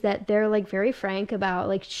cafeteria is that they're like very frank about,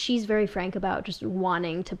 like, she's very frank about just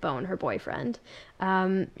wanting to bone her boyfriend.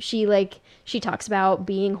 She talks about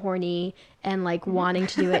being horny and like wanting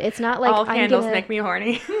to do it. It's not like all candles I'm gonna... make me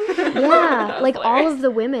horny. Yeah, like all hilarious. of the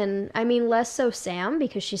women. I mean, less so Sam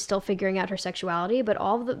because she's still figuring out her sexuality, but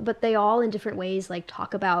but they all in different ways like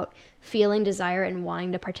talk about feeling desire and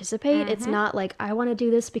wanting to participate. It's not like I want to do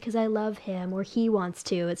this because I love him or he wants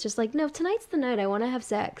to. It's just like, no, tonight's the night I want to have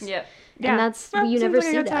sex. Yep. And that's you seems never like a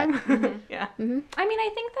see good that. time. Yeah. I mean, I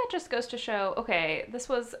think that just goes to show, okay, this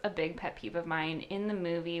was a big pet peeve of mine. In the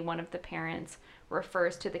movie, one of the parents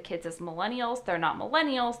refers to the kids as millennials. They're not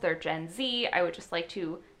millennials, they're Gen Z. I would just like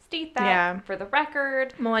to state that for the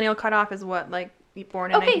record. Millennial cutoff is what, like,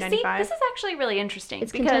 born in Okay, see, 1995? this is actually really interesting.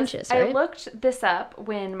 It's because contentious, I right? looked this up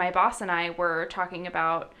when my boss and I were talking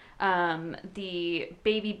about the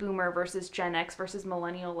baby boomer versus Gen X versus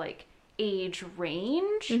millennial, like, age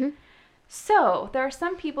range. So there are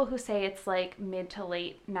some people who say it's like mid to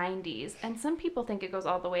late 90s, and some people think it goes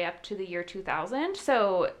all the way up to the year 2000.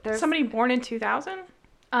 So there's Somebody born in 2000?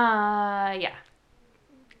 yeah.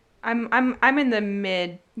 I'm in the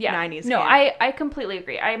mid 90s. No, camp. I completely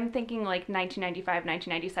agree. I'm thinking like 1995,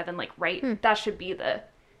 1997, like right. That should be the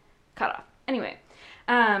cutoff. Anyway,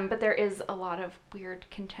 but there is a lot of weird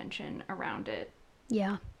contention around it.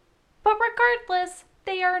 Yeah. But regardless,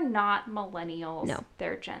 they are not millennials. No.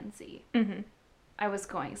 They're Gen Z. I was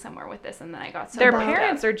going somewhere with this, and then I got so Their bogged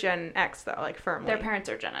parents up. are Gen X though, like firmly. Their parents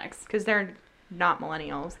are Gen X. because they're not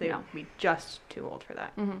millennials. They No. would be just too old for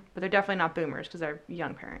that. But they're definitely not boomers because they're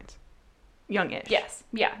young parents, youngish. Yes.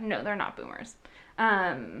 Yeah. No, they're not boomers.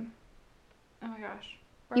 Oh my gosh.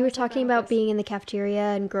 Where You were was I talking going with about this? being in the cafeteria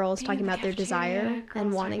and girls Being talking in the about their cafeteria, desire girls and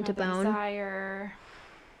talking wanting to about their bone. Desire.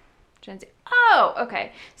 Gen Z. Oh,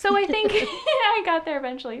 okay. So I think I got there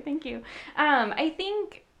eventually. Thank you. I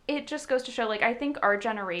think it just goes to show, like, I think our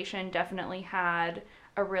generation definitely had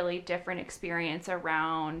a really different experience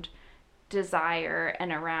around desire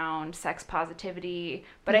and around sex positivity.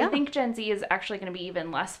 But Yeah. I think Gen Z is actually going to be even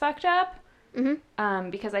less fucked up.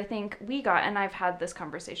 Because I think we got, and I've had this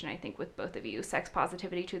conversation, I think, with both of you, sex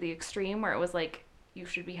positivity to the extreme, where it was like, you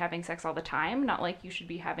should be having sex all the time, not like you should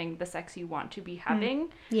be having the sex you want to be having.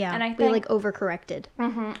 Yeah. And I we think, like overcorrected.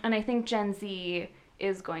 and I think Gen Z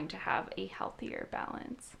is going to have a healthier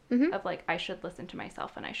balance of like, I should listen to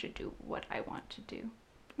myself and I should do what I want to do.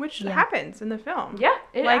 Which Yeah. happens in the film. Yeah,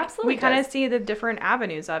 it like absolutely we kind of does. see the different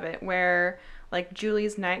avenues of it where like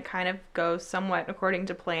Julie's night kind of goes somewhat according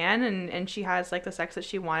to plan, and she has like the sex that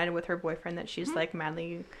she wanted with her boyfriend that she's like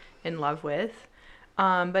madly in love with,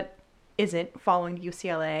 but isn't following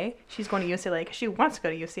UCLA. She's going to UCLA because she wants to go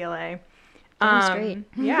to UCLA. Damn straight.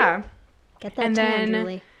 Yeah. Get that And tan, then-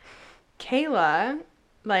 Julie. Kayla,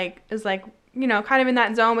 like, is like, you know, kind of in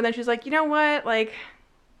that zone, but then she's like, you know what? Like,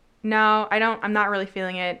 no, I'm not really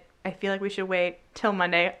feeling it. I feel like we should wait till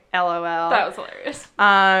Monday. LOL. That was hilarious.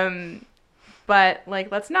 But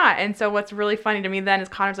like, let's not. And so what's really funny to me then is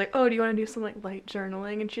Connor's like, oh, do you want to do some like light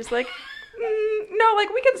journaling? And she's like, no,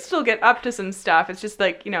 like we can still get up to some stuff. It's just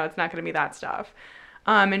like, you know, it's not going to be that stuff.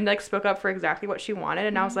 And like spoke up for exactly what she wanted.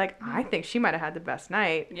 And I was like, I think she might have had the best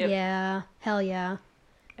night. Yep. Yeah, hell yeah.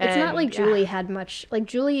 It's not And, like yeah. Julie had much. Like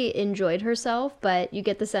Julie enjoyed herself, but you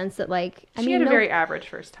get the sense that like She had a very average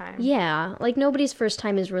first time. yeah, like nobody's first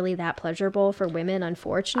time is really that pleasurable for women, I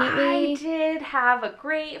unfortunately. did have a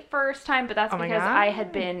great first time, but that's Oh my because God. I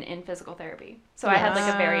had been in physical therapy. So I had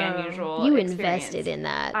like a very unusual You experience. invested in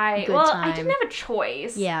that I good well, time. I didn't have a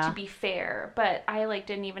choice, Yeah. to be fair, but I like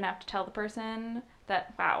didn't even have to tell the person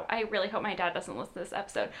that. Wow, I really hope my dad doesn't listen to this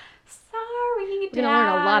episode. Sorry, Dad. We're gonna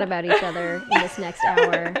learn a lot about each other in this next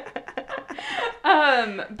hour.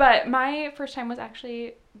 But my first time was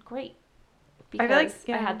actually great because feel like, I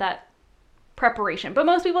yeah. had that preparation. But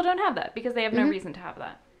most people don't have that because they have Mm-hmm. no reason to have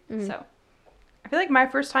that. So I feel like my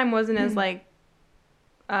first time wasn't as like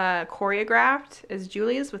choreographed as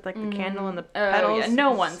Julie's with like the candle and the petals. yeah,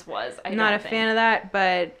 no one's was. I'm not a fan of that,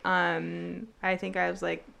 but I think I was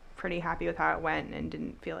like pretty happy with how it went and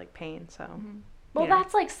didn't feel like pain. So Well, you know.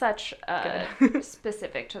 that's like such a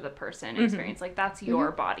specific to the person experience. Like that's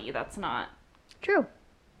your body. That's not True.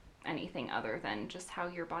 anything other than just how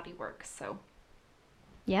your body works. So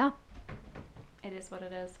Yeah. it is what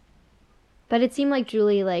it is. But it seemed like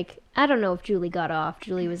Julie, like, I don't know if Julie got off.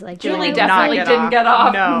 Julie was like, Julie Julie yeah, did not definitely get didn't off. get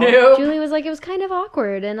off. No. Nope. Julie was like, it was kind of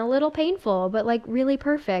awkward and a little painful, but like really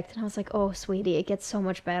perfect. And I was like, oh, sweetie, it gets so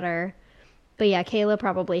much better. But yeah, Kayla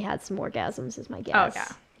probably had some orgasms, is my guess.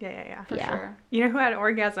 Oh yeah. For Yeah. sure. You know who had an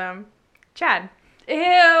orgasm? Chad. Ew.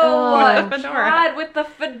 Oh. With the fedora. Chad with the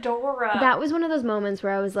fedora. That was one of those moments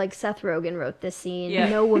where I was like, Seth Rogen wrote this scene. Yeah.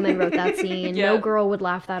 No woman wrote that scene. Yeah. No girl would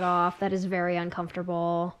laugh that off. That is very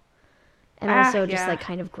uncomfortable. And Ah, also just yeah. like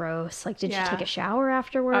kind of gross. Like, did Yeah. she take a shower Oh,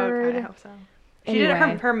 afterward? okay, I hope so. She did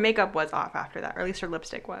Anyway. her makeup was off after that, or at least her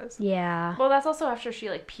lipstick was. Yeah. Well, that's also after she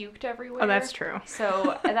like puked everywhere. Oh, that's true.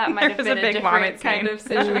 So that might have There was been a a big different vomit kind scene. of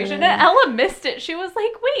situation. And Ella missed it. She was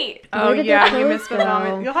like, "Wait." Oh Where did yeah, their you clothes missed the go?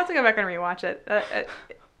 vomit. You'll have to go back and rewatch it.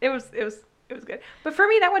 It was good. But for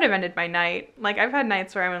me, that would have ended my night. Like I've had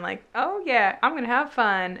nights where I'm like, oh yeah, I'm gonna have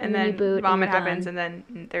fun, and then you then boot and vomit you're happens, done. and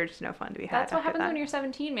then there's just no fun to be had. That's what after happens that. when you're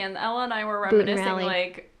 17, man. Ella and I were Boot and reminiscing rally.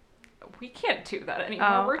 like, we can't do that anymore.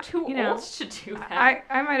 Oh, We're too you know, old to do that.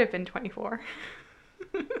 I might have been 24.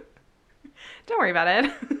 Don't worry about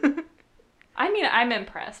it. I mean, I'm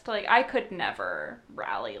impressed. Like, I could never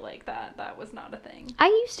rally like that. That was not a thing. I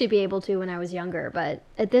used to be able to when I was younger, but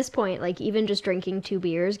at this point, like even just drinking 2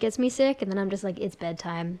 beers gets me sick, and then I'm just like, it's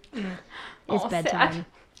bedtime. It's Aw, bedtime. sad.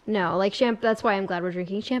 No, like that's why I'm glad we're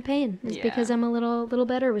drinking champagne. It's Yeah. because I'm a little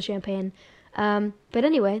better with champagne. But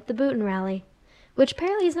anyway, the boot and rally, which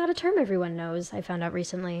apparently is not a term everyone knows. I found out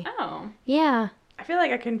recently. Oh. Yeah, I feel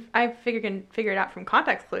like I can figure it out from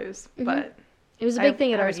context clues, but it was a big I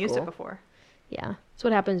thing at our haven't used school. it before. Yeah, it's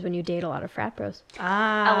what happens when you date a lot of frat bros.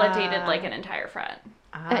 Ella dated like an entire frat.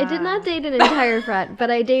 I did not date an entire frat, but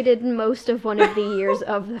I dated most of one of the years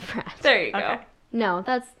of the frat. There you go. Okay. No,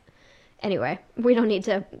 that's anyway. We don't need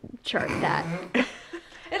to chart that.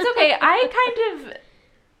 It's okay. I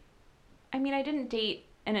mean, I didn't date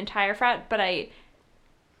an entire frat, but I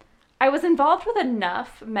was involved with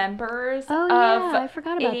enough members Oh, of yeah, I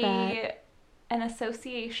forgot about that. an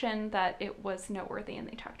association that it was noteworthy and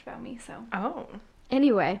they talked about me, so. Oh,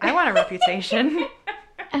 Anyway, I want a reputation.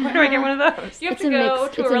 Where do I get one of those? You have It's to a go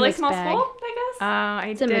mixed- to it's a a really mixed small bag. school, I guess? I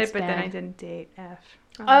It's a did, mixed but then I bag. didn't date F.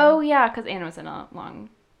 Oh, yeah, because Anna was in a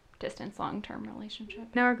long-term relationship.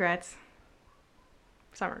 No regrets.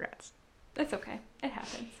 Some regrets. It's okay. It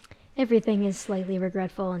happens. everything is slightly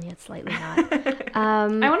regretful and yet slightly not. I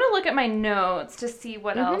want to look at my notes to see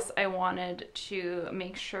what Mm-hmm. else I wanted to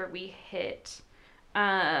make sure we hit.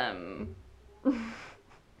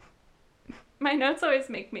 My notes always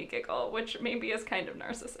make me giggle, which maybe is kind of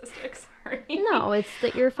narcissistic. Sorry. No, it's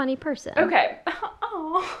that you're a funny person. Okay.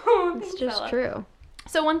 Oh, It's thanks, just Ella. true.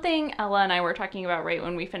 So one thing Ella and I were talking about right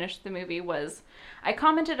when we finished the movie was I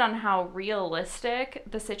commented on how realistic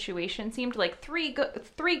the situation seemed. Like three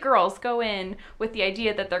girls go in with the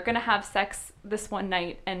idea that they're going to have sex this one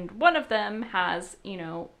night, and one of them has, you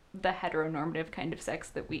know, the heteronormative kind of sex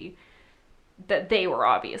that they were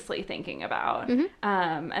obviously thinking about.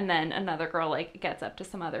 And then another girl like gets up to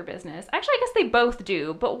some other business. Actually, I guess they both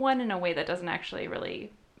do, but one in a way that doesn't actually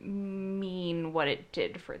really mean what it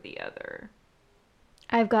did for the other.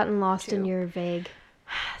 I've gotten lost in Two. your vague.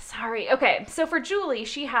 Sorry. Okay, so for Julie,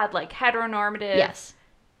 she had like heteronormative Yes.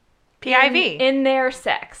 PIV. in their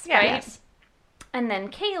sex, Yeah. right? Yes. And then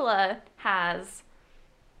Kayla has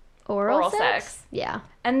Oral sex? sex. Yeah.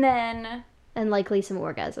 And then And likely some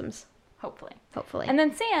orgasms, hopefully. hopefully. And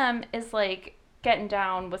then Sam is like getting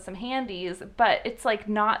down with some handies, but it's like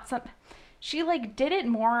not some. She like did it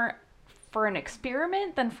more for an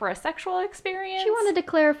experiment than for a sexual experience. she wanted to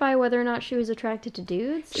clarify whether or not she was attracted to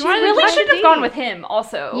dudes. She wanted to really try should to have gone date. with him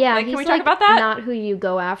also. Yeah, Like, he's can we like talk about that? not who you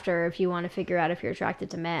go after if you want to figure out if you're attracted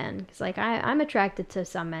to men. Because like I'm attracted to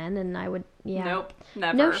some men, and I would Nope,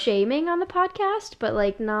 never. no shaming on the podcast, but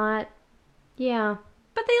like not yeah.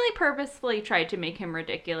 But they like purposefully tried to make him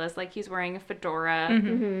ridiculous. Like he's wearing a fedora.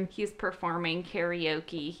 Mm-hmm. He's performing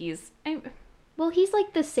karaoke. Well, he's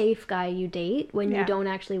like the safe guy you date when Yeah. you don't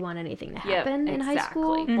actually want anything to Yep, happen in high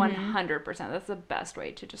school. 100%. That's the best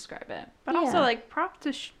way to describe it. But Yeah. also, like, props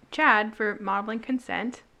to Chad for modeling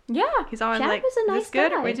consent. Yeah. He's always Chad like, was a "Is nice this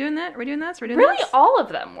good? Are guy. we doing that? Are we doing this? We're doing Really, this?" all of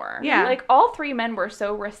them were. Yeah. Like all three men were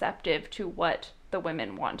so receptive to what the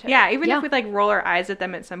women wanted. Yeah, even Yeah. if we like roll our eyes at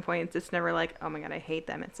them at some points, it's never like, "Oh my god, I hate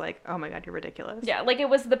them." It's like, "Oh my god, you're ridiculous." Yeah, like it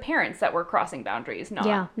was the parents that were crossing boundaries, not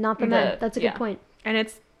Yeah, not the men. That's a good yeah. point. And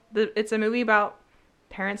it's a movie about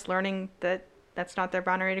parents learning that that's not their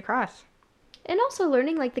boundary to cross. And also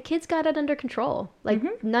learning like the kids got it under control.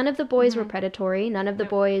 Like none of the boys were predatory. None of the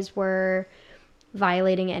boys were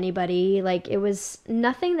violating anybody. Like it was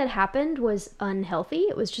nothing that happened was unhealthy.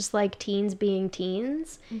 It was just like teens being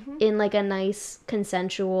teens in like a nice,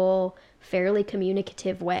 consensual, fairly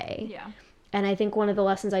communicative way. Yeah. And I think one of the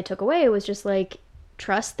lessons I took away was just like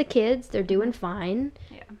trust the kids. They're doing fine.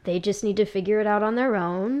 Yeah. They just need to figure it out on their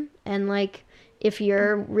own. And like if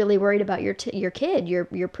you're really worried about your kid,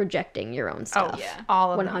 you're projecting your own stuff. yeah.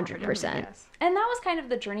 All of them. 100%. Yes. And that was kind of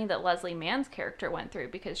the journey that Leslie Mann's character went through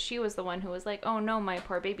because she was the one who was like, oh no, my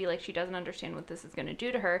poor baby, like she doesn't understand what this is going to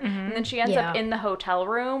do to her. And then she ends up Yeah. in the hotel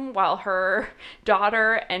room while her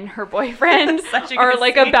daughter and her boyfriend Such a are good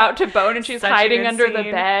like scene. about to bone and she's Such a hiding good under the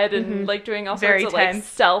scene. bed and like doing all Very sorts of like tense.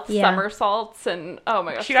 stealth Yeah. somersaults and oh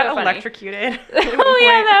my gosh, She got so funny. electrocuted. Oh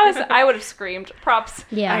yeah, that was, I would have screamed. Props.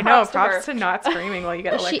 Yeah. I know. Props to her. Props to not screaming while you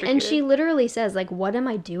get electrocuted. And she literally says like, "What am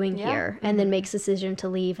I doing Yeah. here?" And then makes a decision to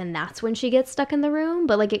leave, and that's when she gets stuck in the room.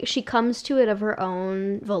 But like, she comes to it of her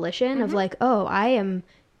own volition of like, "Oh,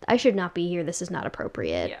 I should not be here. This is not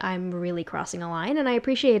appropriate. Yeah. I'm really crossing a line." And I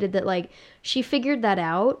appreciated that like she figured that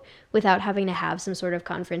out without having to have some sort of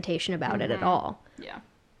confrontation about it at all. Yeah.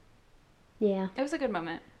 Yeah. It was a good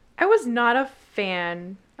moment. I was not a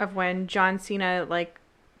fan of when John Cena like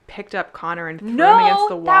picked up Connor and threw him No, against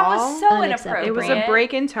the wall. that was so Unacceptable. inappropriate. It was a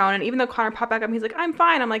break in tone, and even though Connor popped back up, he's like, "I'm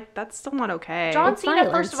fine." I'm like, "That's still not okay." John It's Cena,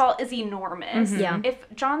 violence. first of all, is enormous. Yeah.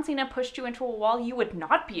 If John Cena pushed you into a wall, you would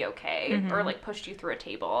not be okay, or like pushed you through a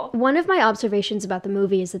table. One of my observations about the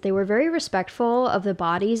movie is that they were very respectful of the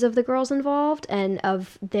bodies of the girls involved and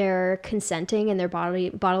of their consenting and their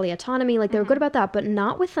bodily autonomy. Like they were good about that, but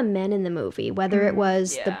not with the men in the movie. Whether it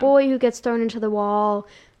was the Yeah. boy who gets thrown into the wall,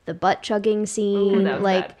 the butt chugging scene, that was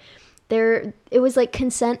like bad. it was like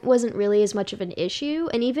consent wasn't really as much of an issue.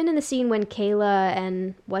 And even in the scene when Kayla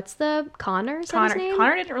and what's the Connor? Is that his name?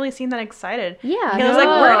 Connor didn't really seem that excited. Yeah, He was like,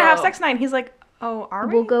 "We're gonna have No. sex tonight." And he's like, "Oh, are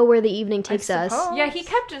we?" We'll go where the evening takes us. suppose. Yeah, he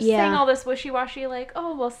kept just Yeah. saying all this wishy-washy, like,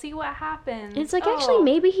 "Oh, we'll see what happens." It's like oh. actually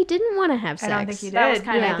maybe he didn't want to have I sex. don't think he did. That was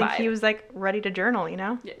kinda I my think vibe. he was like ready to journal. You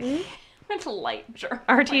know, Yeah. Went to light journal.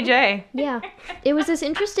 RTJ. Yeah. It was this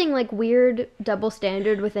interesting, like, weird double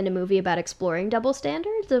standard within a movie about exploring double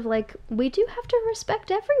standards of, like, we do have to respect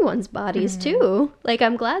everyone's bodies, too. Like,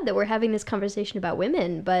 I'm glad that we're having this conversation about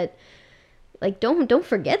women, but, like, don't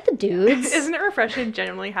forget the dudes. Isn't it refreshing to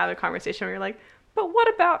genuinely have a conversation where you're like, "But what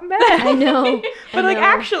about men?" I know. But I like know.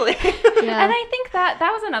 actually. Yeah. And I think that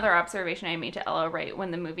was another observation I made to Ella right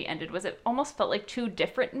when the movie ended was it almost felt like two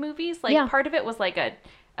different movies. Like Yeah. part of it was like a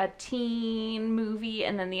teen movie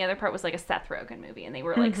and then the other part was like a Seth Rogen movie and they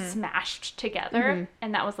were like smashed together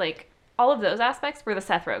and that was like all of those aspects were the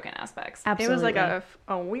Seth Rogen aspects. It Absolutely. was like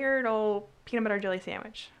a weird old peanut butter jelly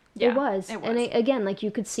sandwich. Yeah, It was. It was. And again, like, you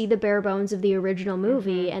could see the bare bones of the original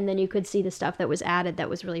movie, and then you could see the stuff that was added that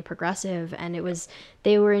was really progressive, and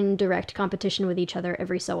they were in direct competition with each other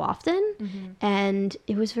every so often, and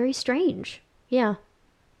it was very strange. Yeah.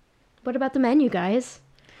 What about the men, you guys?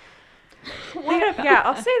 Yeah,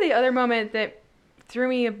 I'll say the other moment that threw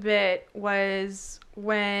me a bit was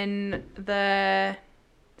when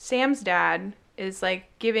Sam's dad is like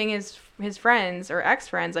giving his friends or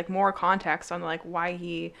ex-friends like more context on like why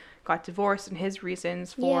he got divorced and his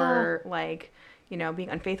reasons for like you know, being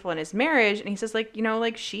unfaithful in his marriage. And he says, like, you know,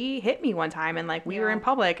 like, she hit me one time and, like, we were in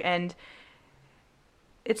public, and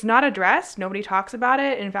it's not addressed. Nobody talks about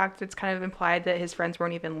it. In fact, it's kind of implied that his friends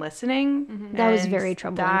weren't even listening. That was very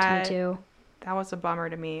troubling to me, too. That was a bummer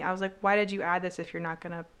to me. I was like, why did you add this if you're not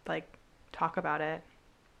going to, like, talk about it?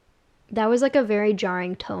 That was, like, a very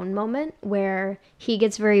jarring tone moment where he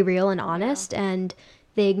gets very real and honest, and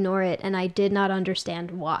they ignore it, and I did not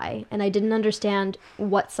understand why. And I didn't understand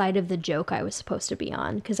what side of the joke I was supposed to be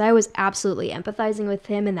on, because I was absolutely empathizing with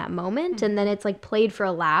him in that moment, and then it's, like, played for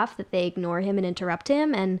a laugh that they ignore him and interrupt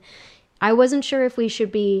him, and I wasn't sure if we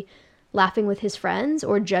should be laughing with his friends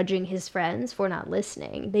or judging his friends for not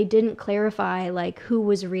listening. They didn't clarify, like, who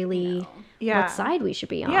was really... Yeah. what side we should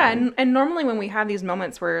be on. Yeah, and normally when we have these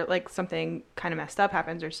moments where, like, something kind of messed up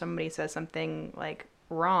happens or somebody says something, like,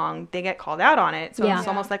 wrong, they get called out on it. So it's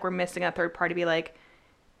almost like we're missing a third party to be like,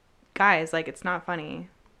 guys, like, it's not funny.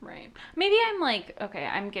 Right. Maybe I'm like, okay,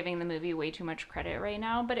 I'm giving the movie way too much credit right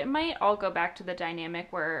now, but it might all go back to the dynamic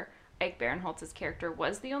where Ike Barinholtz's character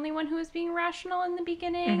was the only one who was being rational in the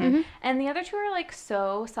beginning, and the other two are, like,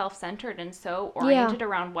 so self-centered and so oriented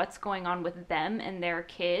around what's going on with them and their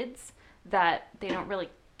kids that they don't really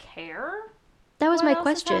care. That was my else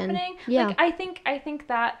question. Is happening. Yeah. Like, I think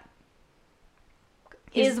that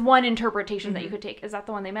is one interpretation that you could take. Is that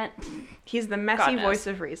the one they meant? He's the messy voice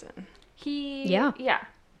of reason. Yeah.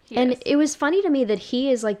 And it was funny to me that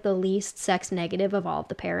he is, like, the least sex negative of all of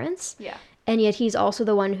the parents. Yeah. And yet he's also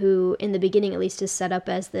the one who, in the beginning at least, is set up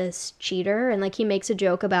as this cheater. And, like, he makes a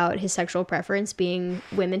joke about his sexual preference being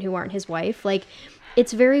women who aren't his wife. Like,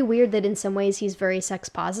 it's very weird that in some ways he's very sex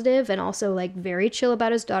positive and also, like, very chill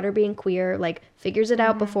about his daughter being queer, like, figures it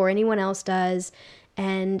out before anyone else does,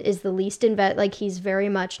 and is the least like, he's very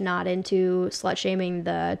much not into slut-shaming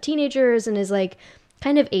the teenagers and is, like,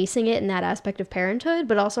 kind of acing it in that aspect of parenthood,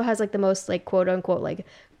 but also has, like, the most, like, quote-unquote, like,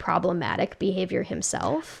 problematic behavior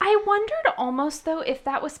himself. I wondered almost, though, if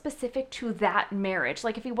that was specific to that marriage.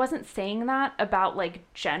 Like, if he wasn't saying that about, like,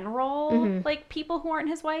 general, like, people who aren't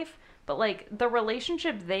his wife, but, like, the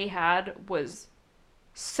relationship they had was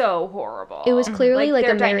so horrible. It was clearly, like,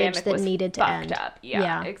 their a marriage dynamic that was needed to fucked end. up.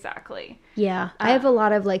 Yeah, exactly. Yeah, I have a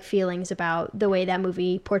lot of, like, feelings about the way that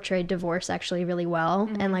movie portrayed divorce actually really well,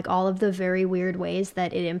 and, like, all of the very weird ways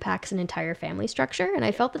that it impacts an entire family structure, and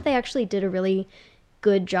I felt that they actually did a really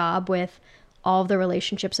good job with all of the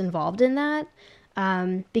relationships involved in that,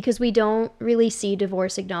 because we don't really see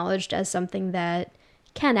divorce acknowledged as something that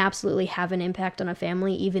can absolutely have an impact on a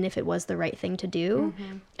family, even if it was the right thing to do.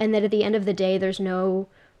 And that at the end of the day, there's no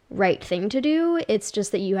right thing to do. It's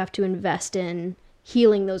just that you have to invest in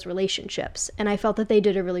healing those relationships. And I felt that they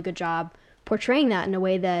did a really good job portraying that in a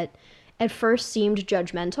way that at first seemed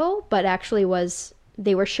judgmental, but actually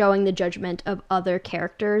they were showing the judgment of other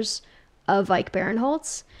characters of Ike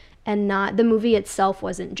Barinholtz, and not, the movie itself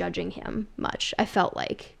wasn't judging him much, I felt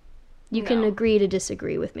like. You can agree to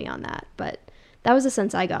disagree with me on that, but that was the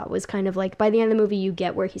sense I got, was kind of like, by the end of the movie, you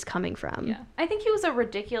get where he's coming from. Yeah. I think he was a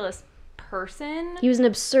ridiculous person. He was an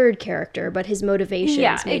absurd character, but his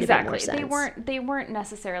motivations made a bit more sense. They weren't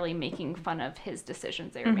necessarily making fun of his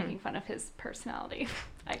decisions. They were making fun of his personality,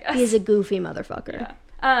 I guess. He's a goofy motherfucker. Yeah.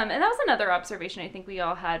 And that was another observation I think we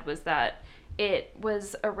all had, was that it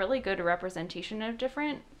was a really good representation of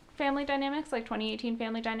different family dynamics, like 2018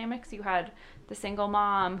 family dynamics. You had the single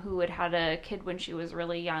mom who had had a kid when she was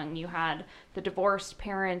really young. You had the divorced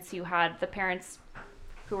parents. You had the parents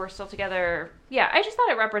who were still together. Yeah, I just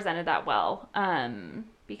thought it represented that well,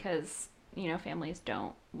 because, you know, families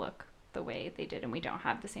don't look the way they did, and we don't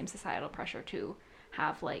have the same societal pressure to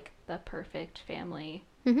have, like, the perfect family.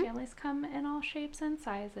 Families come in all shapes and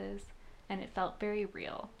sizes, and it felt very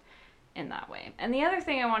real in that way. And the other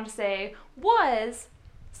thing I wanted to say was,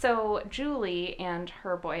 so Julie and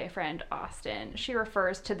her boyfriend Austin, she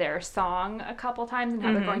refers to their song a couple times and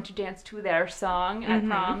how they're going to dance to their song at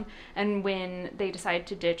prom. And when they decide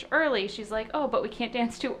to ditch early, she's like, oh, but we can't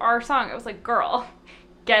dance to our song. I was like, girl,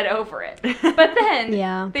 get over it. But then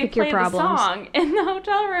they play the song in the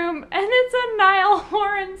hotel room, and it's a Niall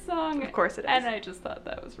Horan song. Of course it is. And I just thought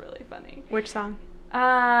that was really funny. Which song?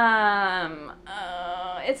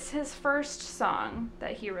 It's his first song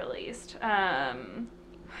that he released.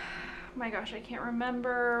 My gosh, I can't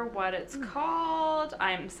remember what it's called.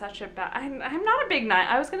 I'm such a bad... I'm not a big Niall...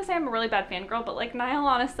 I was going to say I'm a really bad fangirl, but, like, Niall,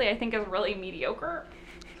 honestly, I think is really mediocre.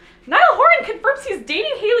 Niall Horan confirms he's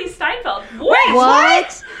dating Haley Steinfeld. Wait,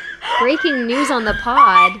 what? Breaking news on the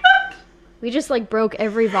pod. We just, like, broke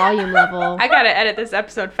every volume level. I gotta edit this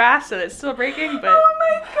episode fast so that it's still breaking, but... Oh,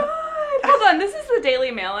 my God. Well, Hold on, this is the Daily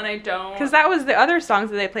Mail, and I don't. Because that was the other songs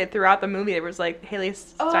that they played throughout the movie. There was like Haley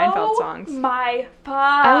Steinfeld songs. My fucking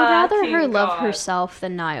I would rather her love God. herself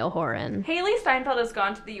than Niall Horan. Haley Steinfeld has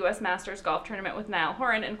gone to the U.S. Masters golf tournament with Niall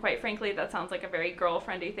Horan, and quite frankly, that sounds like a very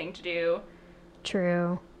girlfriendy thing to do.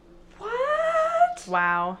 True. What?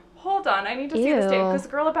 Wow. Hold on, I need to see this date, Ew. because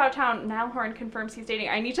Girl About Town, Niall Horan confirms he's dating.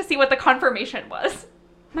 I need to see what the confirmation was.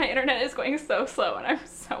 My internet is going so slow, and I'm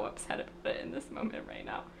so upset about it in this moment right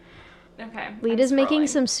now. Okay. Leda's I'm making scrolling.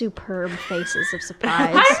 some superb faces of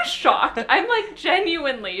surprise. I'm shocked. I'm like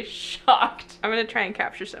genuinely shocked. I'm gonna try and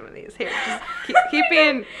capture some of these. Here, just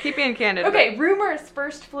keep being candid. Okay, rumors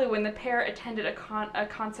first flew when the pair attended a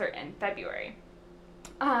concert in February.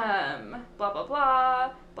 Blah blah blah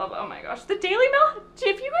blah blah. Oh my gosh, the Daily Mail.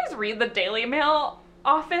 If you guys read the Daily Mail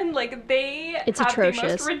often, like It's have the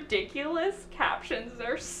atrocious. most ridiculous captions.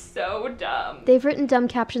 They're so dumb. They've written dumb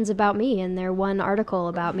captions about me in their one article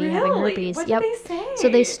about me having Really? herpes. What Yep. did they say? So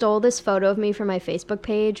they stole this photo of me from my Facebook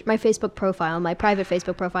page, my Facebook profile, my private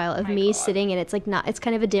Facebook profile of My me God. sitting, and it's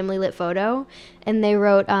kind of a dimly lit photo, and they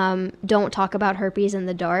wrote "Don't talk about herpes in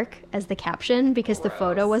the dark" as the caption because the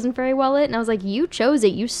photo Gross. wasn't very well lit, and I was like, you chose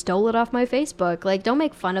it, you stole it off my Facebook, like don't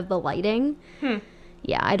make fun of the lighting.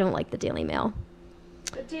 Yeah, I don't like the Daily Mail.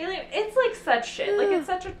 The Daily. It's like such shit. Like it's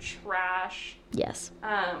such a trash. Yes.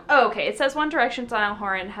 Okay. It says One Direction's Niall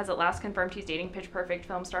Horan has at last confirmed he's dating Pitch Perfect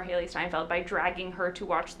film star Haley Steinfeld by dragging her to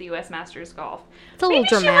watch the U.S. Masters golf. It's a little Maybe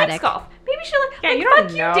she likes dramatic. golf. Maybe she likes. Yeah, like, you don't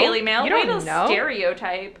fuck know. You, Daily Mail. You Way don't to know.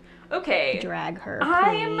 stereotype. Okay. Drag her,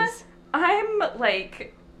 I'm please.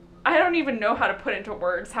 like, I don't even know how to put into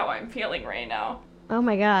words how I'm feeling right now. Oh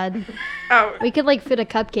my god. Oh, We could like fit a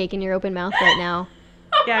cupcake in your open mouth right now.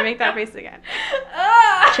 yeah, make that face again.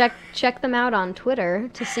 Ah! Check them out on Twitter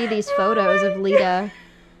to see these photos of Lita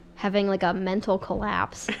having like a mental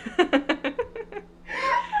collapse. Oh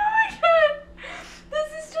my god.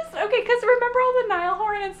 This is just okay, because remember all the Niall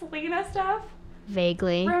Horan and Selena stuff?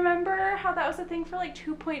 Vaguely. Remember how that was a thing for like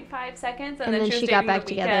 2.5 seconds, and then she was got dating back The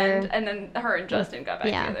together. Weeknd, and then her and Justin got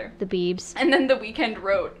back Yeah, together. the Biebs. And then The Weeknd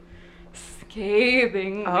wrote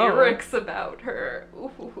scathing Oh. lyrics about her.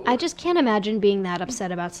 Ooh. I just can't imagine being that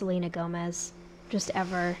upset about Selena Gomez. Just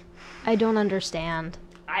ever. I don't understand.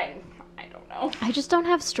 I don't know. I just don't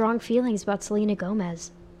have strong feelings about Selena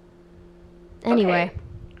Gomez. Anyway, Okay.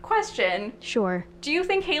 Question: sure. do you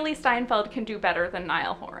think Haley Steinfeld can do better than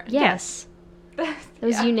Niall Horan? Yes. That That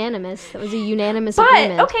was unanimous. That was a unanimous But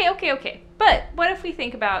agreement. okay. But what if we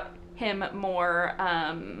think about him more?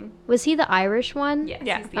 Was he the Irish one? Yes,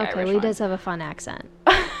 Yeah. he's the Okay, Irish well, he one. does have a fun accent.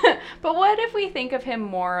 But what if we think of him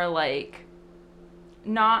more like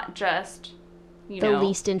not just The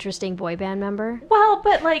least interesting boy band member. well,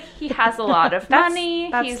 but like he has a lot of That's- money.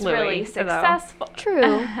 that's He's Louis, really though. successful.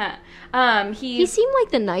 True. He He's seemed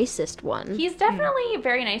like the nicest one. He's definitely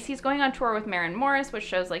very nice. He's going on tour with Maren Morris, which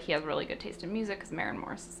shows like he has really good taste in music because Maren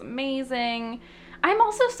Morris is amazing. I'm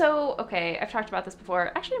also okay, I've talked about this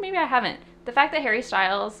before. Actually, maybe I haven't. The fact that Harry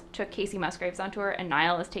Styles took Casey Musgraves on tour and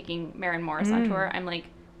Niall is taking Maren Morris on tour, I'm like,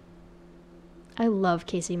 I love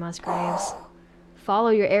Casey Musgraves. Follow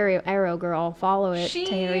your arrow girl. Follow it to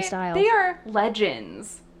Harry Styles. They are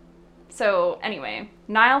legends. So anyway,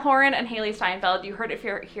 Niall Horan and Haley Steinfeld, you heard it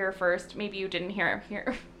here first. Maybe you didn't hear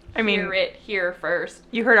I mean- hear it here first.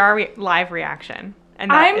 You heard our live reaction,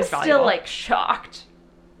 and that I'm is still valuable. like shocked.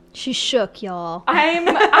 She shook, y'all. I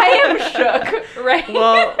am shook, right?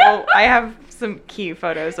 Well, I have some key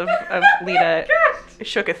photos of Lita,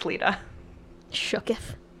 shooketh Lita.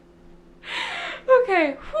 Shooketh.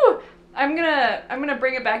 Okay, whew. I'm gonna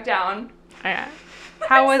bring it back down. Yeah.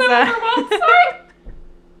 How was I'm so overwhelmed, sorry.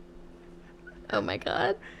 Oh my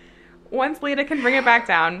god. Once Lita can bring it back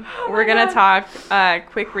down, Oh we're my gonna God. talk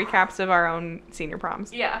quick recaps of our own senior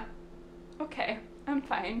proms. Yeah. Okay, I'm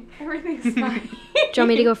fine. Everything's fine. Do you want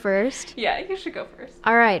me to go first? Yeah, you should go first.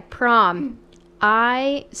 All right, prom.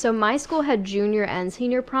 So my school had junior and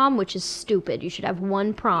senior prom, which is stupid. You should have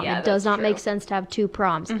one prom. Yeah, It does that's not make true. sense to have two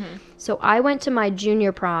proms. So I went to my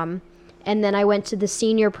junior prom, and then I went to the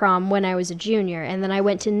senior prom when I was a junior, and then I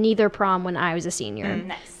went to neither prom when I was a senior.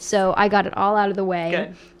 Nice. So I got it all out of the way.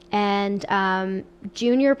 Good. And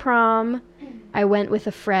junior prom, I went with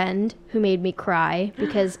a friend who made me cry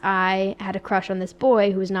because I had a crush on this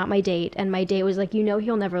boy who was not my date, and my date was like,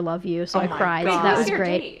 he'll never love you. So Oh I my cried. God. So that Who's was your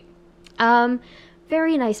great. date?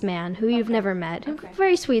 Very nice man who you've never met. Okay.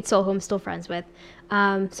 Very sweet soul who I'm still friends with.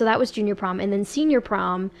 So that was junior prom. And then senior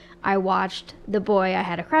prom, I watched the boy I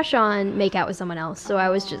had a crush on make out with someone else. So I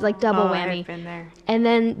was just like double whammy. I've been there. And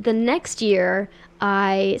then the next year,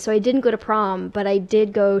 I didn't go to prom, but I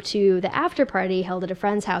did go to the after party held at a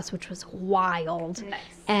friend's house, which was wild. Nice.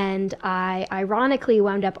 And I ironically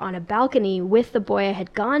wound up on a balcony with the boy I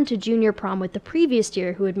had gone to junior prom with the previous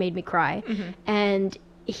year who had made me cry. And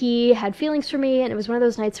he had feelings for me, and it was one of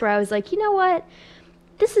those nights where I was like, you know what?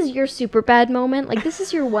 This is your super bad moment. Like, this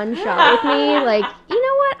is your one shot with me. Like, you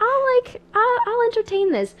know what? I'll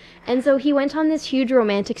entertain this. And so he went on this huge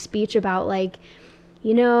romantic speech about, like,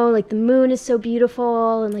 you know, like, the moon is so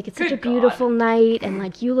beautiful, and, like, it's such a beautiful night, and,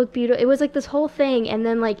 like, you look beautiful. It was, like, this whole thing, and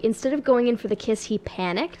then, like, instead of going in for the kiss, he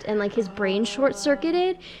panicked, and, like, his brain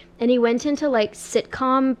short-circuited, and he went into, like,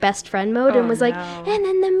 sitcom best friend mode and was like, and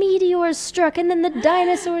then the meteors struck, and then the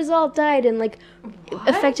dinosaurs all died, and, like,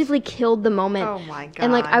 effectively killed the moment. Oh my god.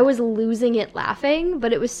 And, like, I was losing it laughing,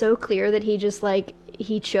 but it was so clear that he just, like,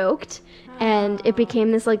 he choked. And it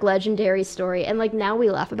became this, like, legendary story. And, like, now we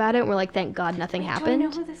laugh about it, and we're like, thank God nothing happened. Do I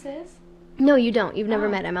know who this is? No, you don't. You've never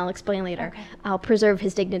met him. I'll explain later. Okay. I'll preserve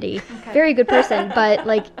his dignity. Very good person. But,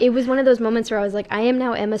 like, it was one of those moments where I was like, I am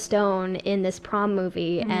now Emma Stone in this prom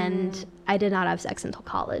movie, and I did not have sex until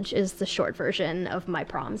college, is the short version of my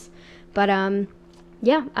proms. But,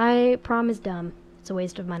 yeah, prom is dumb. It's a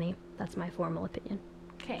waste of money. That's my formal opinion.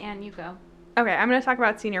 Okay, Anne, you go. Okay, I'm going to talk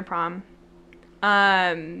about senior prom.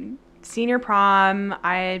 Senior prom,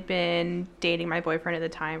 I had been dating my boyfriend at the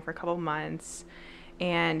time for a couple months,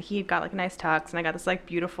 and he got like a nice tux, and I got this like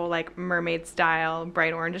beautiful like mermaid style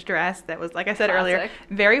bright orange dress that was, like I said earlier,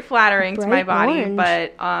 very flattering to my body,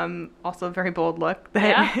 but also a very bold look.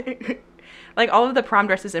 That like all of the prom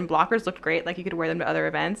dresses and blockers looked great, like you could wear them to other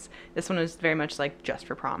events. This one was very much like just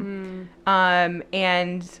for prom.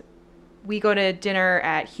 And we go to dinner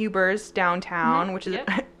at Huber's downtown, which is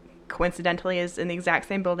coincidentally is in the exact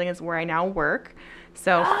same building as where I now work.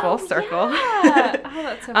 So full circle. Yeah. Oh,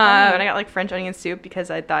 that's so funny. And I got like French onion soup because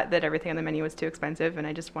I thought that everything on the menu was too expensive and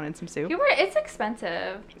I just wanted some soup. It's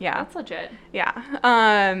expensive. Yeah. That's legit. Yeah.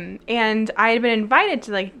 And I had been invited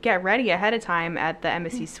to like get ready ahead of time at the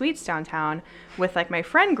Embassy Suites downtown with like my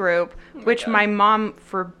friend group, which my mom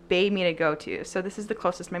forbade me to go to. So this is the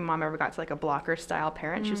closest my mom ever got to like a blocker style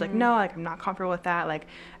parent. She was like, no, like I'm not comfortable with that. Like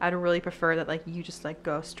I'd really prefer that like you just like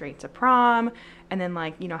go straight to prom and then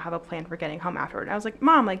like, you know, have a plan for getting home afterward. And I was like,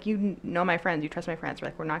 Mom, like you know my friends, you trust my friends. We're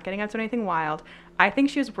like, we're not getting up to anything wild. I think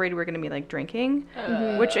she was worried we were going to be like drinking,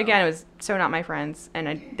 which again was so not my friends,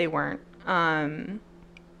 and they weren't.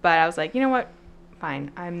 But I was like, you know what?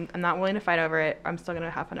 Fine. I'm not willing to fight over it. I'm still going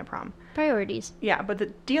to have fun at prom. Priorities. Yeah, but the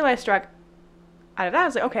deal I struck out of that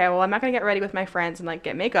was like, okay, well, I'm not going to get ready with my friends and like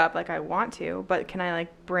get makeup like I want to, but can I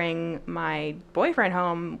like bring my boyfriend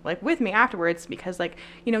home like with me afterwards? Because like,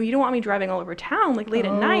 you know, you don't want me driving all over town like late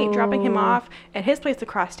at night, dropping him off at his place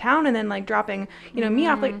across town and then like dropping, you know, me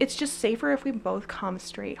off. Like it's just safer if we both come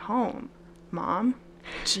straight home, Mom.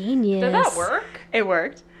 Genius. Did that work? It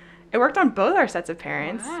worked. It worked on both our sets of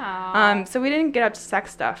parents. Wow. So we didn't get up to sex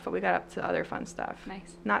stuff, but we got up to other fun stuff.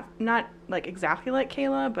 Nice. Not like exactly like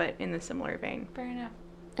Kayla, but in the similar vein. Fair enough.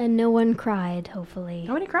 And no one cried, hopefully.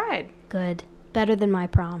 Nobody cried. Good. Better than my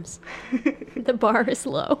proms. The bar is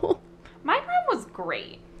low. My prom was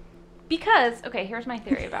great. Because, okay, here's my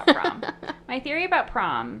theory about prom. My theory about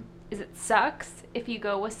prom is it sucks if you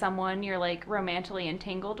go with someone you're like romantically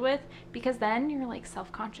entangled with, because then you're like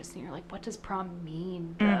self-conscious and you're like, what does prom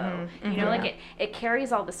mean though? You know, like it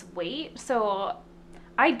carries all this weight. So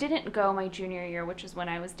I didn't go my junior year, which is when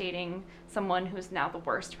I was dating someone who's now the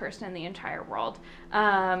worst person in the entire world.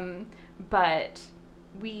 But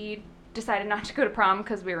we decided not to go to prom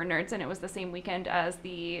because we were nerds and it was the same weekend as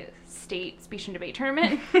the state speech and debate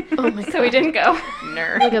tournament. Oh my God. So we didn't go.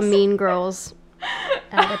 Nerds. Like a Mean Girls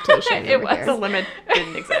adaptation. It over was. here. The limit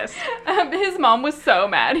didn't exist. His mom was so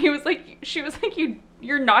mad. She was like,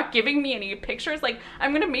 you're not giving me any pictures. Like,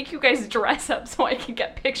 I'm gonna make you guys dress up so I can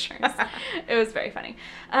get pictures. It was very funny.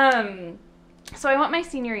 So I went my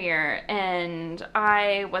senior year, and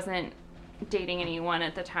I wasn't dating anyone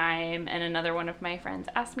at the time. And another one of my friends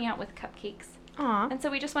asked me out with cupcakes. Aw. And so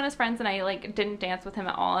we just went as friends, and I like didn't dance with him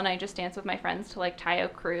at all, and I just danced with my friends to like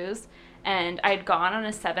Tayo Cruz. And I'd gone on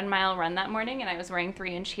a 7-mile run that morning, and I was wearing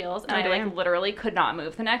 3-inch heels, and I like literally could not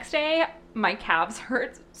move the next day. My calves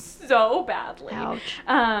hurt so badly. Ouch.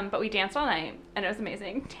 But we danced all night, and it was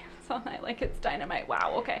amazing. Dance all night like it's dynamite.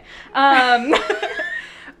 Wow. Okay.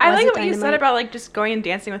 I Was like it what you said dynamite? about like just going and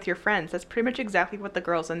dancing with your friends. That's pretty much exactly what the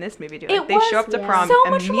girls in this movie do. It Like, they was show up to Yeah. prom, so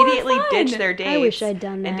much more immediately fun. ditch their dates. I wish I'd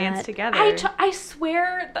done and that. dance together. I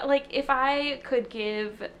swear that like if I could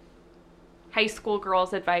give high school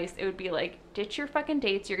girls' advice, it would be like, ditch your fucking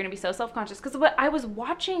dates. You're going to be so self-conscious. Because I was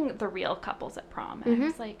watching the real couples at prom, and I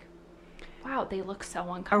was like, wow, they look so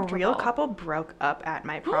A uncomfortable. real couple broke up at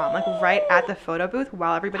my prom, like right at the photo booth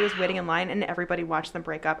while everybody was waiting in line, and everybody watched them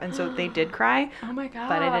break up, and so they did cry. Oh my God.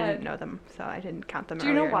 But I didn't know them, so I didn't count them. Do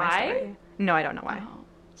you know earlier in my why? story. No, I don't know why. Oh.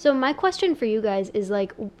 So my question for you guys is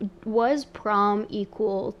like, was prom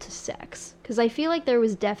equal to sex? Because I feel like there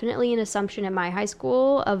was definitely an assumption in my high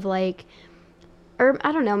school of like, or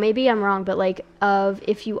I don't know, maybe I'm wrong, but like of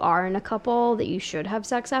if you are in a couple that you should have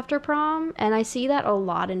sex after prom. And I see that a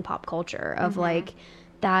lot in pop culture of like,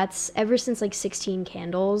 that's ever since like 16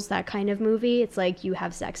 Candles, that kind of movie. It's like you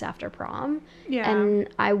have sex after prom. Yeah. And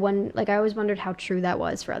I always wondered how true that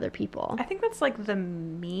was for other people. I think that's like the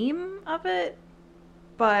meme of it,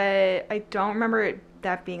 but I don't remember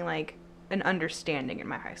that being like an understanding in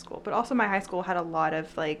my high school. But also my high school had a lot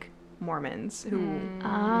of like Mormons who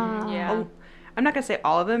Yeah. I'm not gonna say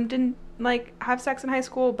all of them didn't like have sex in high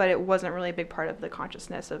school, but it wasn't really a big part of the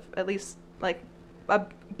consciousness of at least like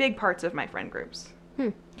big parts of my friend groups.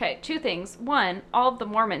 Okay, two things. One, all of the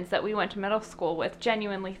Mormons that we went to middle school with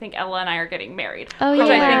genuinely think Ella and I are getting married. Oh, which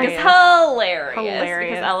yeah. I think is hilarious.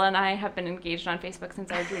 Hilarious. Because Ella and I have been engaged on Facebook since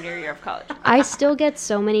our junior year of college. I still get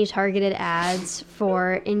so many targeted ads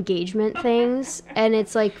for engagement things, and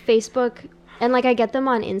it's like Facebook, and like I get them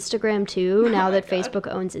on Instagram too. Now that Facebook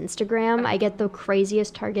owns Instagram, I get the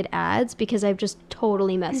craziest target ads because I've just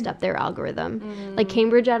totally messed up their algorithm. Like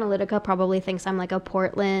Cambridge Analytica probably thinks I'm like a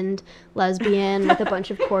Portland lesbian with a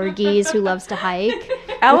bunch of corgis who loves to hike.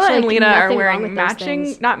 Ella Which, and like, Lena are nothing wrong wearing with those matching,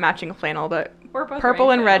 things. not matching flannel, but We're both purple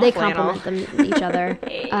wearing and red They flannel. compliment them each other.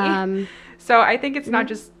 Hey. So I think it's not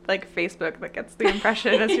just like Facebook that gets the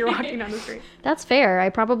impression as you're walking down the street. That's fair. I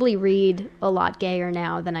probably read a lot gayer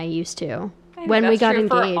now than I used to. I think When we that's got true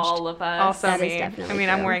engaged. For all of us. Also That is me. definitely I mean,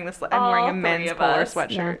 I'm true. wearing this. I'm All wearing a three men's of polar us.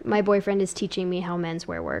 sweatshirt. Yeah, my boyfriend is teaching me how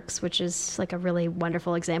menswear works, which is like a really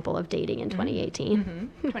wonderful example of dating in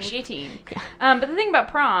 2018. 2018. But the thing about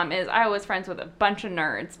prom is I was friends with a bunch of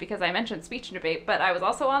nerds because I mentioned speech and debate, but I was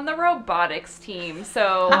also on the robotics team.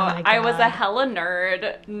 So my I was a God. hella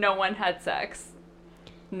nerd. No one had sex.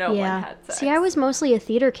 No one had sex. See, I was mostly a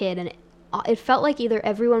theater kid, and it felt like either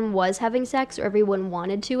everyone was having sex or everyone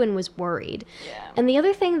wanted to and was worried. Yeah. And the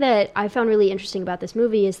other thing that I found really interesting about this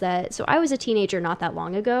movie is that, so I was a teenager not that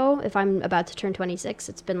long ago. If I'm about to turn 26,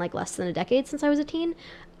 it's been like less than a decade since I was a teen.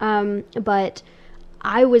 But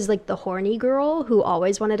I was like the horny girl who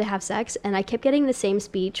always wanted to have sex, and I kept getting the same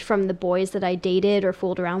speech from the boys that I dated or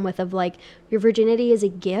fooled around with of like, your virginity is a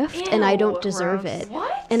gift and I don't Ew, deserve gross. it.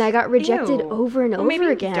 What? And I got rejected Ew. over and Well, over maybe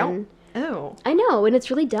you again. don't. Oh. I know, and it's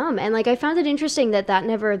really dumb. And like I found it interesting that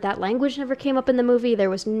that language never came up in the movie. There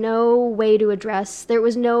was no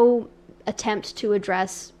attempt to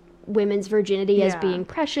address women's virginity as Yeah. being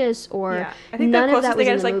precious or Yeah. I think none the of that closest was they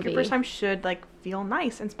get in is the like movie. your first time should like feel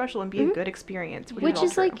nice and special and be a good experience. Which all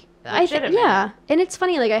is true. like Legitimate. yeah, and it's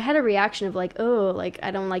funny, like I had a reaction of like, oh, like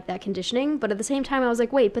I don't like that conditioning, but at the same time I was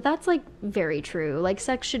like, wait, but that's like very true. Like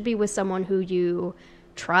sex should be with someone who you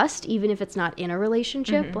trust, even if it's not in a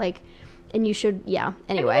relationship. Like, and you should, yeah.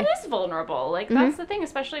 Anyway, I mean, it is vulnerable. Like, that's the thing,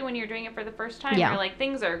 especially when you're doing it for the first time. Yeah. Where, like,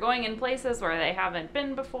 things are going in places where they haven't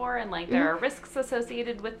been before, and, like, there are risks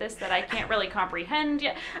associated with this that I can't really comprehend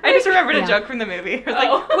yet. I just remembered Yeah. a joke from the movie. I was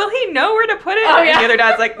Oh. like, will he know where to put it? Oh, And yeah. the other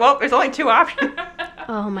dad's like, well, there's only two options.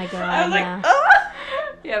 oh my god, I was yeah. like, ah!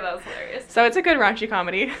 Yeah, that was hilarious. So it's a good raunchy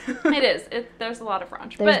comedy. It is. There's a lot of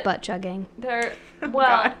raunch. There's but butt chugging. there,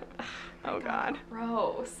 well, God. Oh, God.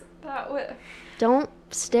 gross. That would. Don't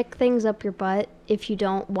stick things up your butt if you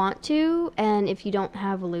don't want to, and if you don't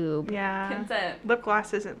have lube. Yeah. Consent. Lip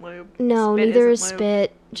gloss isn't lube. No, Spit neither is isn't lube.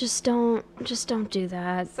 spit. Just don't do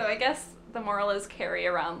that. So I guess the moral is carry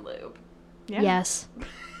around lube. Yeah. Yes.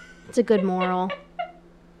 It's a good moral.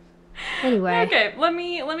 Anyway, Okay, let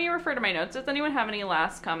me refer to my notes. Does anyone have any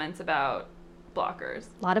last comments about blockers?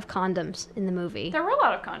 a lot of condoms in the movie, There were a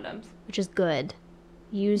lot of condoms. which is good.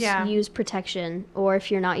 Use protection, or if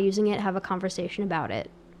you're not using it, have a conversation about it.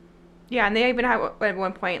 Yeah, and they even have at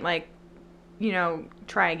one point, like, you know,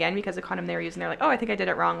 try again because the condom they were using, they're like, oh, I think I did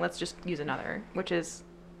it wrong. Let's just use another, which is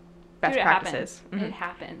best Dude, it practices. happens. Mhm. It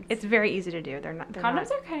happens. It's very easy to do. They're not.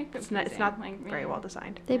 Condoms are kind of It's not. It's confusing, not like, very yeah. well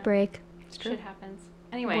designed. They break. It's true. Shit happens.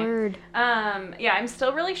 Anyway, Word. yeah, I'm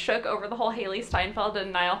still really shook over the whole Haley Steinfeld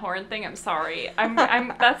and Niall Horan thing. I'm sorry. I'm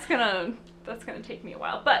that's gonna take me a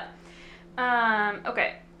while. But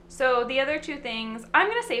okay. So the other two things, I'm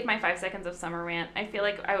going to save my 5 seconds of summer rant. I feel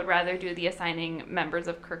like I would rather do the assigning members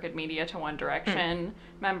of Crooked Media to One Direction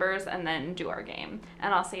members and then do our game.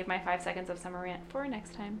 And I'll save my 5 seconds of summer rant for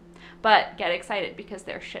next time. But get excited because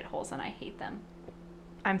they're shitholes and I hate them.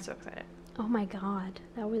 I'm so excited. Oh my god,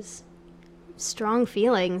 that was strong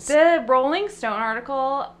feelings. The Rolling Stone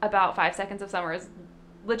article about 5 seconds of summer is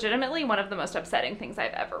legitimately one of the most upsetting things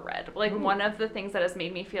I've ever read. Like, one of the things that has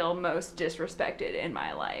made me feel most disrespected in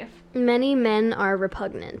my life. Many men are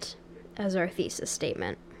repugnant, as our thesis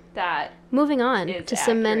statement. That Moving on is to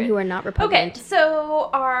some men accurate. who are not repugnant. Okay,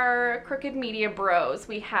 so our Crooked Media bros,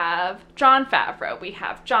 we have Jon Favreau, we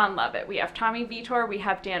have John Lovett, we have Tommy Vitor, we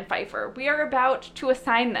have Dan Pfeiffer. We are about to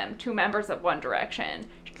assign them to members of One Direction.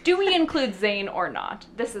 Do we include Zayn or not?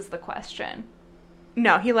 This is the question.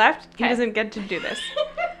 No, he left. He Okay. doesn't get to do this.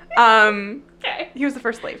 Okay. He was the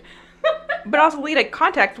first to leave. But also, Lita,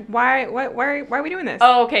 context. Why are we doing this?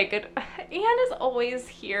 Oh, okay, good. Anne is always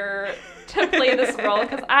here to play this role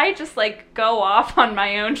because I just like go off on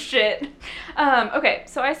my own shit. Okay,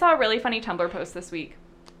 so I saw a really funny Tumblr post this week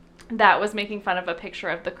that was making fun of a picture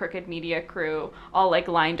of the Crooked Media crew all like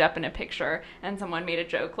lined up in a picture, and someone made a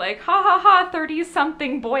joke like, ha ha ha,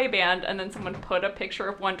 30-something boy band, and then someone put a picture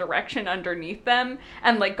of One Direction underneath them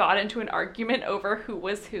and like got into an argument over who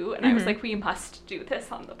was who, and I was like, we must do this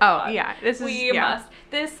on the pod. Oh, yeah. We must.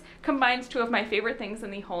 This combines two of my favorite things in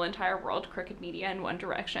the whole entire world, Crooked Media and One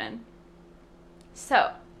Direction.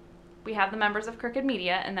 So, we have the members of Crooked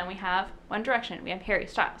Media, and then we have One Direction. We have Harry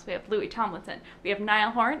Styles, we have Louis Tomlinson, we have Niall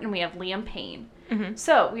Horan, and we have Liam Payne. Mm-hmm.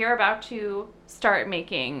 So, we are about to start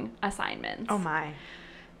making assignments. Oh my.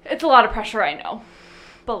 It's a lot of pressure, I know.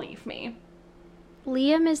 Believe me.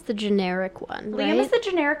 Liam is the generic one, right? Liam is the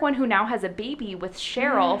generic one who now has a baby with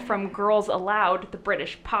Cheryl from Girls Aloud, the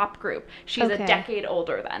British pop group. She's Okay. a decade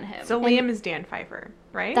older than him. So Liam is Dan Pfeiffer,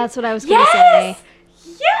 right? That's what I was going to say.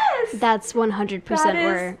 Yes! That's 100% That is-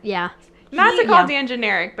 where, yeah. Not to call yeah. Dan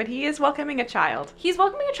generic, but he is welcoming a child. He's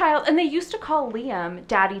welcoming a child, and they used to call Liam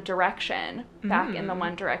Daddy Direction back in the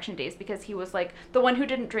One Direction days because he was like the one who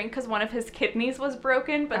didn't drink because one of his kidneys was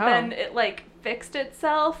broken, but then it like fixed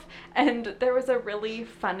itself. And there was a really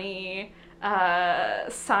funny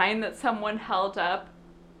sign that someone held up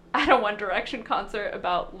at a One Direction concert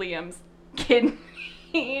about Liam's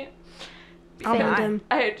kidney. Oh, my. Fandom.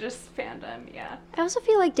 I just fandom, yeah. I also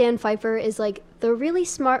feel like Dan Pfeiffer is like the really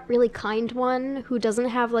smart, really kind one who doesn't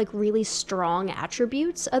have like really strong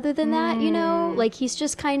attributes other than that, you know? Like he's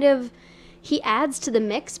just kind of, he adds to the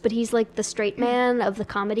mix, but he's like the straight man of the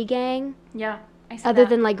comedy gang. Yeah, I see Other that.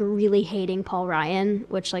 than like really hating Paul Ryan,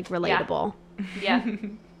 which like relatable. Yeah.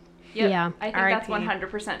 Yep. Yeah. I think R.I.P.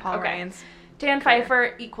 that's 100%. Paul okay. Ryan's. Dan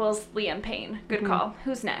Pfeiffer equals Liam Payne. Good call.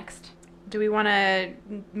 Who's next? Do we want to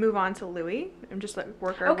move on to Louis and just like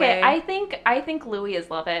work our Okay, way? I think Louis is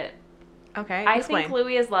Lovett. Okay, I explain. think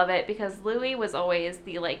Louis is Lovett because Louis was always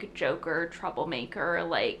the like joker, troublemaker,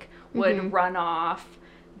 like would run off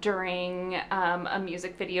during a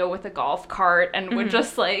music video with a golf cart and would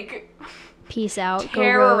just like Peace out. Go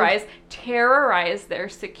rogue. terrorize their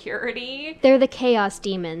security. They're the chaos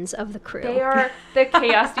demons of the crew. They are the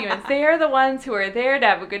chaos demons. They are the ones who are there to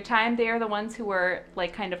have a good time. They are the ones who are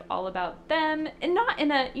like kind of all about them, and not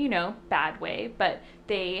in a, you know, bad way, but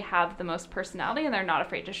they have the most personality and they're not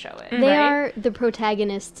afraid to show it. They right? are the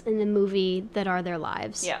protagonists in the movie that are their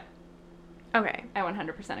lives. Yeah, Okay. I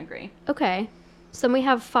 100% agree. Okay. So then we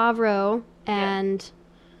have Favreau and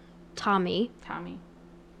Tommy. Tommy.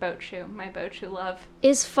 Boat shoe. My boat shoe love.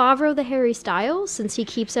 Is Favreau the Harry Styles since he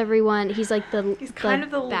keeps everyone? He's like the He's kind of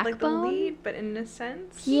the backbone? lead, but in a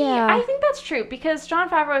sense. Yeah. I think that's true because Jon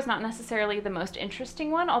Favreau is not necessarily the most interesting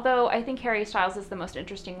one, although I think Harry Styles is the most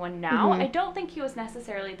interesting one now. I don't think he was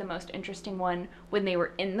necessarily the most interesting one when they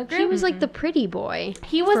were in the group. He was like the pretty boy.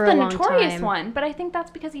 He was for the a long notorious time. one, but I think that's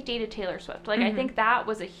because he dated Taylor Swift. Like, I think that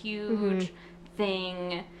was a huge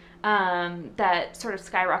thing that sort of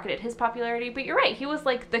skyrocketed his popularity. But you're right, he was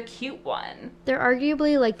like the cute one. They're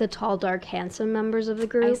arguably like the tall, dark, handsome members of the I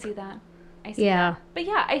group. see that. I see Yeah. that. But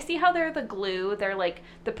yeah, I see how they're the glue. They're like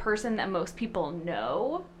the person that most people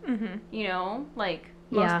know. Mm-hmm. You know, like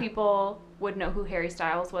most Yeah. people would know who Harry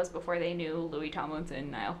Styles was before they knew Louis Tomlinson,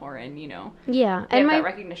 Niall Horan, you know. Yeah, They and have my that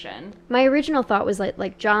recognition. my original thought was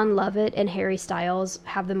like John Lovett and Harry Styles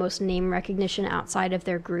have the most name recognition outside of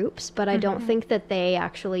their groups, but I don't think that they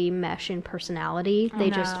actually mesh in personality. They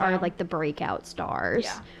just no. are like the breakout stars.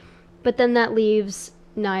 Yeah. But then that leaves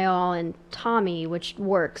Niall and Tommy, which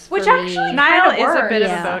works Which for actually me. Niall Kinda is a bit of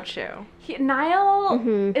works. a boat shoe.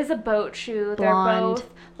 Niall is a boat shoe. They're Blonde. both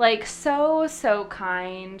like so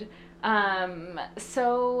kind.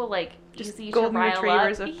 So like Just easy golden to rile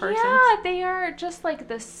retrievers up. of persons. Yeah, they are just like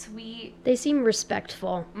the sweet. They seem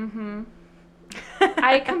respectful.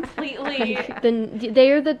 I completely.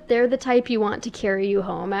 They're the type you want to carry you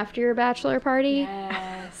home after your bachelor party.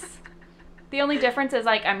 Yes. The only difference is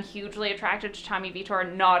like I'm hugely attracted to Tommy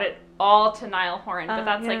Vitor, not at all to Niall Horan, but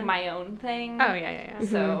that's yeah. like my own thing. Oh, yeah.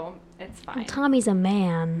 So it's fine. Tommy's a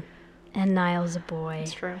man, and Niall's a boy.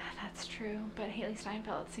 It's true. That's true, but Haley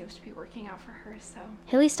Steinfeld seems to be working out for her, so.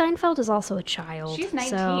 Haley Steinfeld is also a child. She's 19,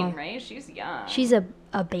 so right? She's young. she's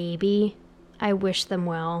a baby. I wish them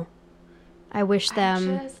well. I wish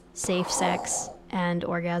them safe sex and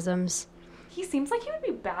orgasms. He seems like he would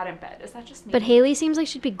be bad in bed. Is that just me? But Haley seems like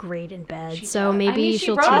she'd be great in bed, She so does. maybe I mean, she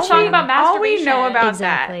she'll wrote a teach song him. about All we know masturbation. about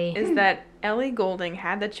Exactly. that is that Ellie Goulding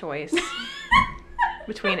had the choice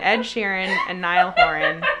between Ed Sheeran and Niall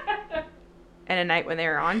Horan and a night when they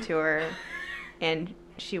were on tour, and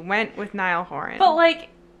she went with Niall Horan. But like,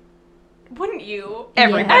 wouldn't you?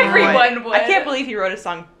 Everyone Everyone would. I can't believe he wrote a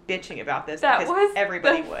song bitching about this that because was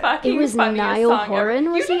everybody the would. fucking It was funniest Niall song Horan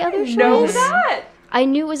ever. was You the other didn't know choice? that? I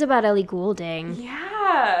knew it was about Ellie Goulding.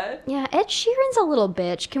 Yeah. Yeah, Ed Sheeran's a little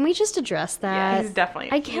bitch. Can we just address that? Yeah, he's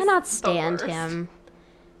definitely. I cannot the stand worst. him.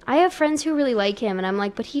 I have friends who really like him, and I'm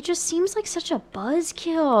like, but he just seems like such a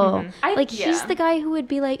buzzkill. Mm-hmm. He's Yeah. the guy who would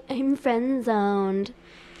be like, I'm friend zoned.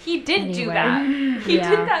 He did do Anyway. that. He Yeah.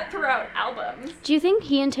 did that throughout albums. Do you think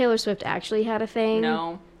he and Taylor Swift actually had a thing?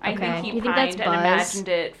 No. I Okay. think he You think that's pined and buzz? imagined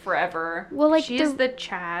it forever. Well, like She's the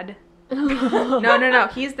Chad. No.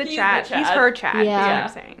 He's the He's the Chad. He's Chad. her Chad. Yeah. Is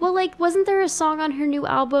what I'm saying. Well, like, wasn't there a song on her new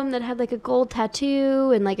album that had like a gold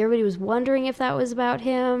tattoo, and like everybody was wondering if that was about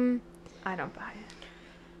him? I don't buy it.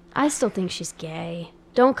 I still think she's gay.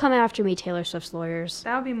 Don't come after me, Taylor Swift's lawyers.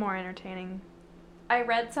 That would be more entertaining. I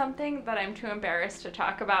read something that I'm too embarrassed to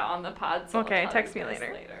talk about on the pod. So I'll Okay, tell text you me guys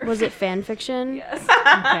later. Was it fan fiction? Yes.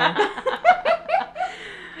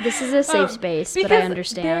 This is a safe space, but I Because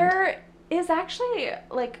understand. There is actually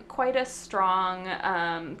like quite a strong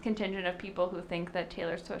contingent of people who think that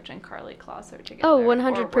Taylor Swift and Karlie Kloss are together. Oh, or were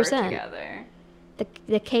 100%. together.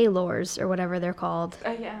 The K-lores, or whatever they're called.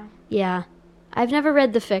 Yeah. Yeah. I've never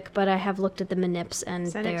read the fic, but I have looked at the manips, and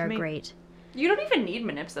Send it they to are me. great. You don't even need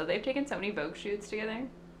Manips though. They've taken so many Vogue shoots together.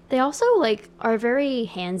 They also, like, are very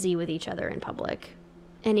handsy with each other in public.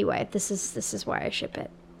 Anyway, this is why I ship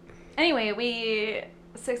it. Anyway, we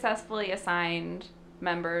successfully assigned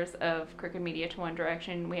members of Crooked Media to One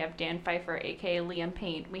Direction. We have Dan Pfeiffer, aka Liam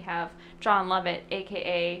Payne. We have John Lovett,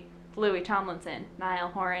 aka Louis Tomlinson. Niall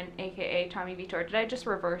Horan, aka Tommy Vitor. Did I just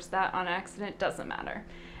reverse that on accident? Doesn't matter.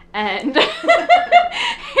 And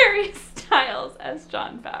Harry Styles as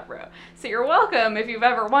Jon Favreau. So you're welcome. If you've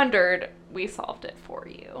ever wondered, we solved it for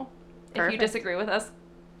you. If you Perfect. disagree with us,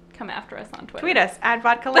 come after us on Twitter. Tweet us at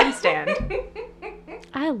Vodka Lane Stand.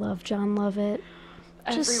 I love John Lovett.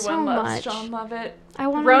 Just Everyone so loves much. John Lovett. I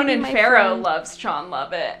want Ronan Farrow loves John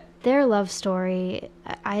Lovett. Their love story.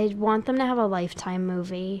 I want them to have a Lifetime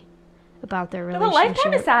movie about their But relationship. the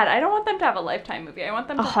Lifetime is sad. I don't want them to have a Lifetime movie. I want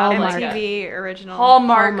them to A have Hallmark. like a MTV original.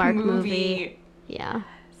 Hallmark Hallmark movie. Yeah.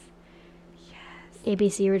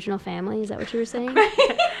 ABC Original Family. Is that what you were saying?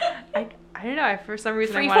 I don't know. For some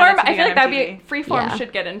reason, I wanted Freeform. it to I be feel on like that'd MTV. be Freeform Yeah.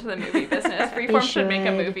 should get into the movie business. Freeform should make a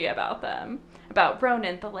should. movie about them. About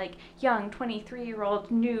Ronan, the like young 23-year-old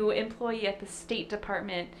new employee at the State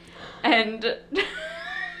Department, and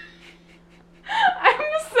I'm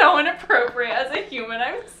so inappropriate as a human.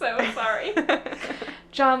 I'm so sorry.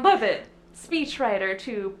 John Lovett, speechwriter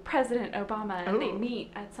to President Obama, and they Ooh.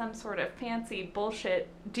 meet at some sort of fancy bullshit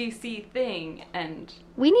DC thing, and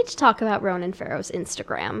We need to talk about Ronan Farrow's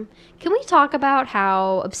Instagram. Can we talk about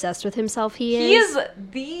how obsessed with himself he is? he is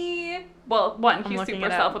the well, one, he's looking super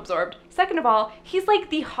it up. self-absorbed. Second of all, he's like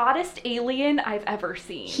the hottest alien I've ever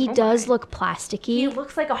seen. He Oh does my. look plasticky. He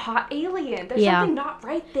looks like a hot alien. There's Yeah. something not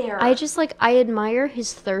right there. I admire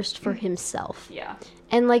his thirst for himself. Yeah.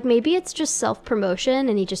 And like maybe it's just self-promotion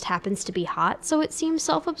and he just happens to be hot, so it seems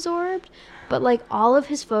self-absorbed. But like all of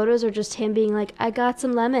his photos are just him being like, I got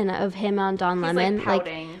some lemon, of him on Don He's Lemon. like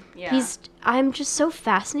pouting. Yeah. I'm just so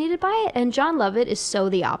fascinated by it. And John Lovett is so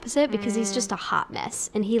the opposite because he's just a hot mess.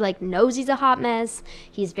 And he like knows he's a hot mess.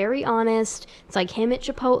 He's very honest. It's like him at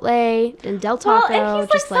Chipotle and Del well, Taco. and he's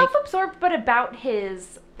like just like self-absorbed, but about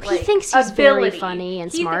his he like, thinks he's very ability. funny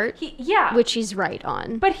and He- smart, yeah. which he's right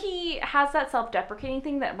on. But he has that self-deprecating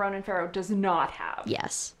thing that Ronan Farrow does not have.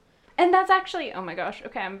 Yes. And that's actually, oh my gosh,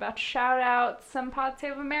 okay, I'm about to shout out some Pod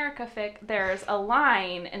Save America fic. There's a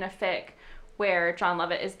line in a fic where John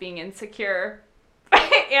Lovett is being insecure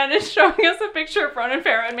Anna's showing us a picture of Ronan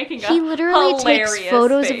Farrow and making He a literally hilarious takes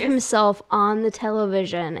photos face. of himself on the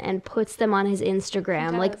television and puts them on his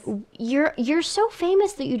Instagram. He Like, does. you're so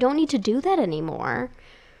famous that you don't need to do that anymore.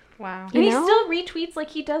 Wow. And he know? still retweets, like,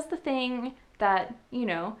 he does the thing that, you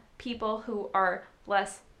know, people who are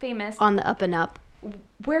less famous, On the up and up.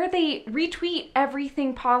 where they retweet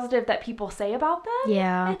everything positive that people say about them.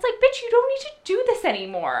 Yeah. And it's like, bitch, you don't need to do this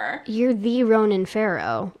anymore. You're the Ronan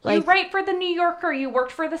Farrow. You Like, write for the New Yorker, you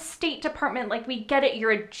worked for the State Department, like, we get it,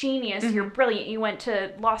 you're a genius, you're brilliant, you went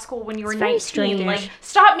to law school when you were It's very 19, strange. like,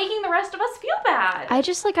 stop making the rest of us feel bad. I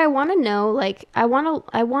just like I want to know like I want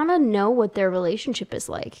to know what their relationship is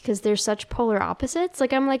like because they're such polar opposites.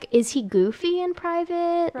 Like I'm like, is he goofy in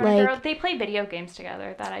private? Ronan Like Farrow, they play video games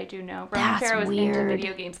together, that I do know. Ronan That's Farrow is into weird.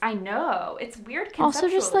 video games. I know. It's weird also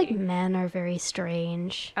just like conceptually. men are very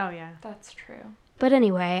strange. Oh yeah. That's true. But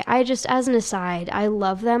anyway, I just as an aside, I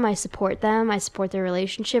love them. I support them. I support their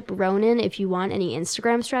relationship. Ronan, if you want any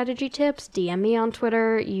Instagram strategy tips, DM me on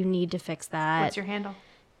Twitter. You need to fix that. What's your handle?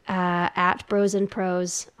 At Bros and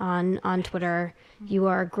Pros on Twitter. You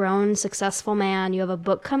are a grown, successful man. You have a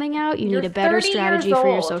book coming out. You You're need a better 30 strategy years for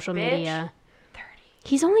your old, social bitch. media. 30.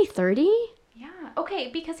 He's only 30? Yeah. Okay,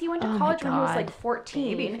 because he went to Oh my college when he was God. like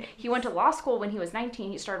 14. Baby He went to law school when he was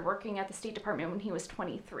 19. He started working at the State Department when he was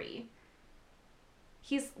 23.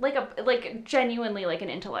 He's like genuinely like an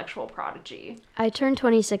intellectual prodigy. I turned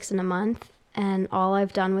 26 in a month, and all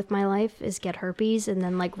I've done with my life is get herpes and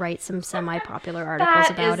then like write some semi-popular articles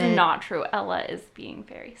That about is it. not true. Ella is being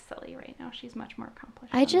very silly right now. She's much more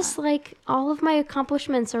accomplished. I than just that. like all of my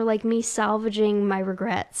accomplishments are like me salvaging my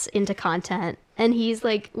regrets into content, and he's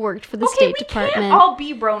like worked for the Okay, State we Department. can't all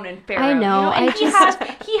be Ronan Farrow. I know, and I just-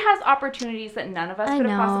 he has opportunities that none of us I could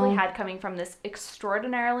have possibly know. had coming from this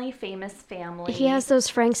extraordinarily famous family. He has those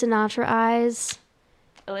Frank Sinatra eyes.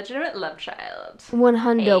 illegitimate love child.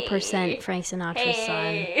 100% Hey. Frank Sinatra's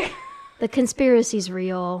son. Hey. The conspiracy's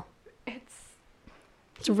real.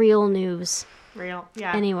 It's real news. Real.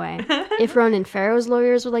 Yeah. Anyway, if Ronan Farrow's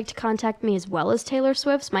lawyers would like to contact me as well as Taylor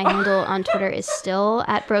Swift's, my handle on Twitter is still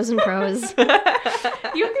at Bros and Pros. You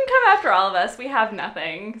can come after all of us. We have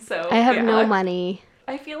nothing. So I have yeah. no money.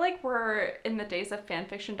 I feel like we're in the days of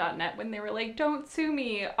fanfiction.net when they were like, don't sue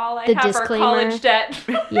me. All I The have disclaimer. are college debt.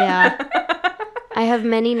 Yeah. I have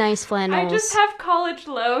many nice I flannels. just have college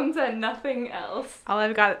loans and nothing else. All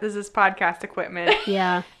I've got is this podcast equipment.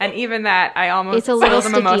 Yeah. And even that, I almost It's a little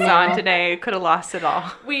spilled a mimosa sticky now. on today. Could have lost it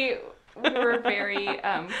all. We were very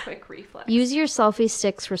quick reflex. Use your selfie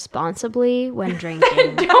sticks responsibly when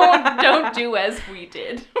drinking. don't do as we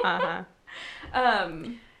did. Uh-huh.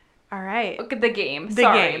 All right. The game. The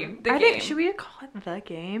Sorry. game. The I game. think, should we call it the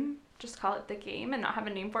game? Just call it the game and not have a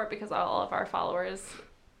name for it because all of our followers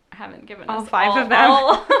haven't given All us 5 of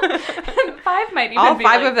them? 5 might even All be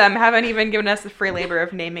 5 like, of them haven't even given us the free labor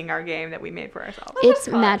of naming our game that we made for ourselves. It's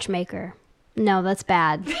call it? Matchmaker. No, that's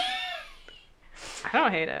bad. I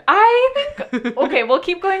don't hate it. I think okay, we'll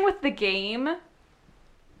keep going with the game,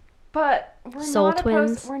 but we're Soul not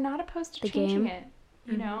Twins, opposed. We're not opposed to the changing game. it.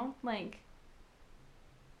 You know, like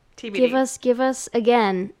TBD. Give us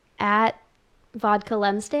again at Vodka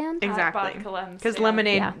Lemstand. Exactly. Vodka Lemonade. Because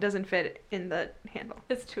lemonade Yeah. doesn't fit in the handle.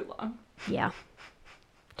 It's too long. Yeah.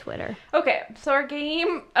 Twitter. Okay, so our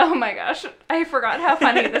game. Oh my gosh, I forgot how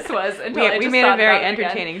funny this was until I We just made thought a very about it again.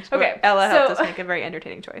 entertaining. Okay, Ella helped so- us make a very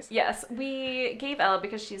entertaining choice. Yes, we gave Ella,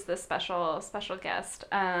 because she's the special guest,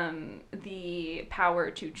 the power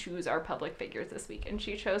to choose our public figures this week, and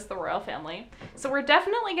she chose the royal family. So we're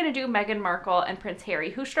definitely going to do Meghan Markle and Prince Harry.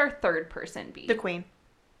 Who should our third person be? The Queen.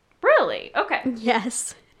 Really? Okay.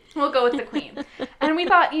 Yes. We'll go with the Queen. And we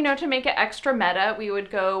thought, to make it extra meta, we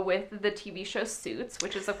would go with the TV show Suits,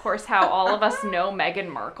 which is, of course, how all of us know Meghan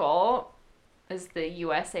Markle is the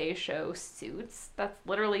USA show Suits. That's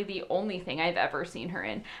literally the only thing I've ever seen her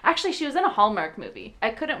in. Actually, she was in a Hallmark movie. I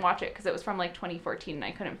couldn't watch it because it was from, 2014, and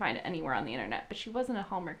I couldn't find it anywhere on the internet. But she was in a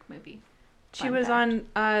Hallmark movie. She Fun was fact.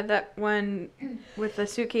 on that one with the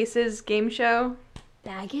suitcases game show,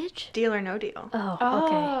 Baggage? Deal or No Deal. Oh,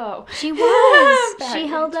 okay. Oh. She was. she Baggage.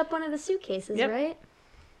 held up one of the suitcases, Yep. right?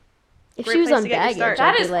 If Great she was place on to get your baggage, start.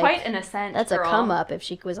 That I'd is be like, quite an ascent, that's girl. a come up if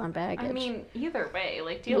she was on baggage. I mean, either way,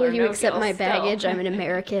 deal will or you no accept deal my still. baggage? I'm an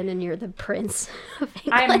American and you're the prince of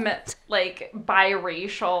I'm England.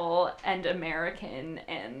 biracial and American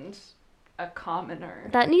and a commoner.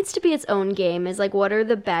 That needs to be its own game. Is like, what are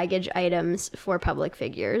the baggage items for public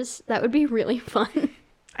figures? That would be really fun.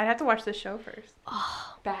 I'd have to watch the show first.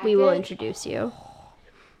 We will Baggage? introduce you.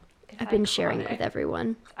 It's I've been sharing it iconic. with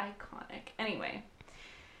everyone. It's iconic. Anyway.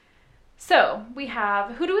 So, we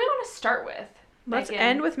have... Who do we want to start with? Let's Meghan,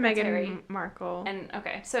 end with Prince Meghan Harry. Markle. And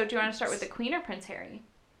okay, so do you want to start with the Queen or Prince Harry?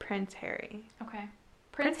 Prince Harry. Okay. Prince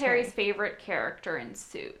Prince Harry's Harry. favorite character in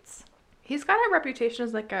Suits. He's got a reputation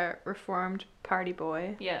as like a reformed party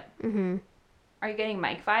boy. Yeah. Mm-hmm. Are you getting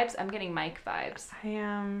Mike vibes? I'm getting Mike vibes. I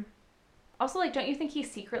am. Also, like, don't you think he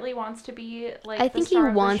secretly wants to be like? I the think he star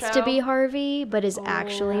of the wants to show? be Harvey, but is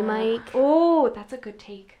actually Mike. Oh, that's a good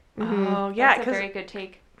take. Oh yeah, That's a because very good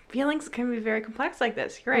take. feelings can be very complex like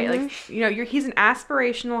this. You're right. Like he's an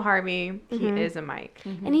aspirational Harvey. He is a Mike.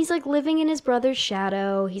 And he's like living in his brother's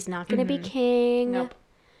shadow. He's not going to be king. Nope.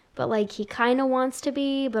 But like he kind of wants to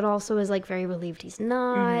be, but also is like very relieved he's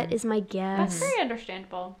not, is my That's guess. very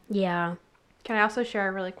understandable. Yeah. Can I also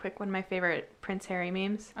share really quick one of my favorite Prince Harry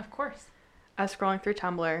memes? Of course. I was scrolling through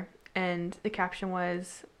Tumblr, and the caption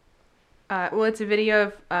was, it's a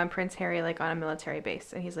video of Prince Harry like on a military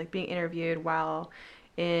base, and he's like being interviewed while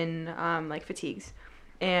in like fatigues,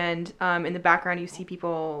 and in the background you see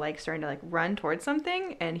people like starting to like run towards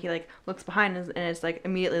something, and he like looks behind and it's like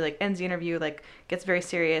immediately like ends the interview, like gets very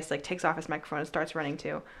serious, like takes off his microphone and starts running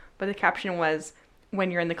too. But the caption was,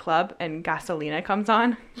 "When you're in the club and Gasolina comes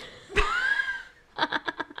on."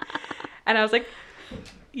 And I was like,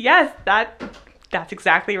 yes, that's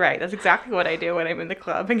exactly right. That's exactly what I do when I'm in the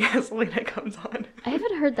club and Gasolina comes on. I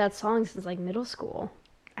haven't heard that song since like middle school.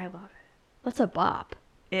 I love That's a bop.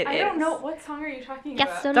 it. I don't know. What song are you talking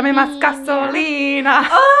about? Dame más gasolina.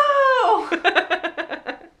 Oh!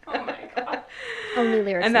 Oh my god. Only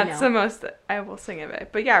lyrics And I that's know. the most I will sing of it.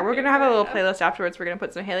 But yeah, we're going to have a little playlist afterwards. We're going to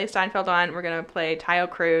put some Haley Steinfeld on. We're going to play Tayo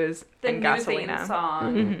Cruz The and new Gasolina. theme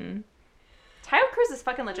song. Mm-hmm. Tayo Cruz is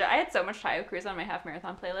fucking legit. I had so much Tayo Cruz on my half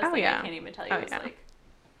marathon playlist. Oh, like, yeah. I can't even tell you. Oh, It's yeah. like.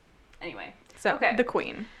 Anyway. So, Okay. the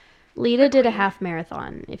Queen. Lita did a half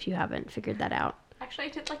marathon, if you haven't figured that out. Actually, I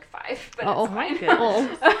did like 5, but Oh, it's fine.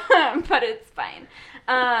 goodness. But it's fine.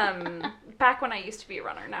 Back when I used to be a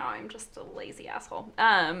runner, now I'm just a lazy asshole.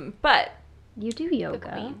 But You do the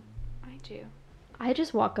yoga. Queen, I do. I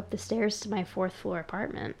just walk up the stairs to my 4th floor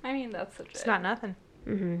apartment. I mean, that's legit. It's not nothing.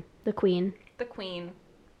 The Queen. The Queen.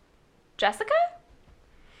 Jessica?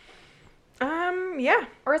 Yeah.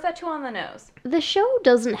 Or is that too on the nose? The show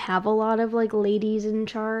doesn't have a lot of like ladies in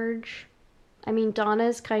charge. I mean,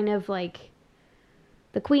 Donna's kind of like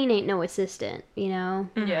the Queen ain't no assistant, you know?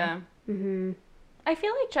 Yeah. Mm-hmm. I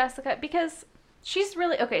feel like Jessica, because she's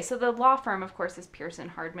really okay. So the law firm, of course, is Pearson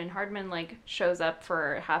Hardman. Hardman like shows up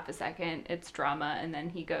for half a second. It's drama, and then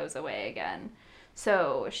he goes away again.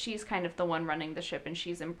 So she's kind of the one running the ship, and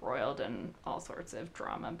she's embroiled in all sorts of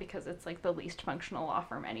drama because it's like the least functional law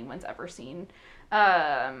firm anyone's ever seen.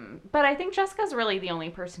 But I think Jessica's really the only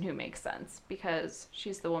person who makes sense because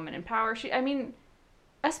she's the woman in power. I mean,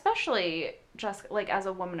 especially Jessica, like as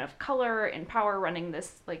a woman of color in power, running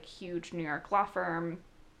this like huge New York law firm.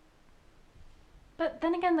 But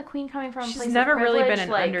then again, the Queen coming from a She's place never of really been privilege,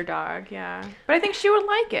 an like, underdog, yeah. But I think she would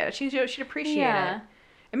like it. She'd appreciate it.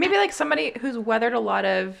 And maybe like somebody who's weathered a lot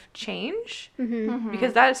of change,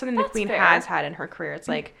 because that is something the That's Queen fair. has had in her career. It's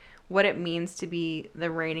like what it means to be the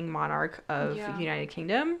reigning monarch of Yeah. the United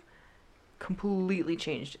Kingdom completely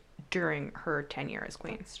changed during her tenure as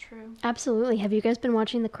Queen. That's true. Absolutely. Have you guys been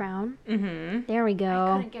watching The Crown? Mm-hmm. There we I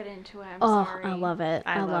go. couldn't get into it. I'm Oh, sorry. I love it.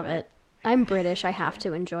 I I love love it. it. I'm British. I have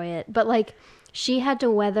to enjoy it. But like, she had to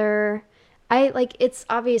weather. It's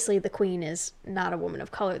obviously the Queen is not a woman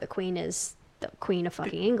of color. The Queen is the Queen of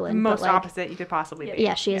fucking England. Most but, like, opposite you could possibly be.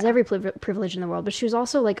 Yeah, she has every privilege in the world, but she was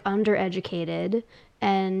also like undereducated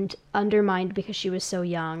and undermined because she was so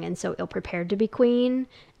young and so ill prepared to be queen.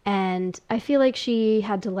 And I feel like she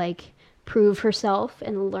had to like prove herself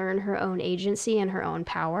and learn her own agency and her own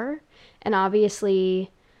power. And obviously,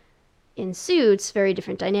 in Suits, very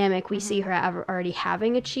different dynamic. We see her already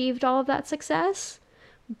having achieved all of that success,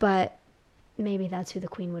 but maybe that's who the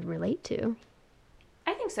Queen would relate to.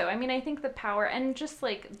 I think so. I mean, I think the power and just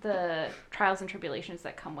like the trials and tribulations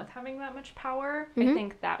that come with having that much power, I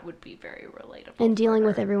think that would be very relatable. And dealing for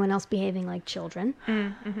with her. everyone else behaving like children.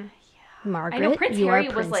 Margaret, I know Prince you Harry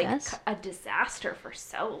are was like princess. a disaster for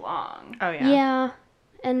so long. Oh yeah. Yeah,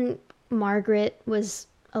 and Margaret was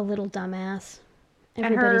a little dumbass. And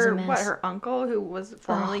Everybody's her a mess. her uncle who was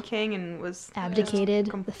formerly king and was Abdicated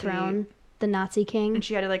the complete- throne, the Nazi king. And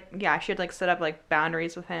she had to set up like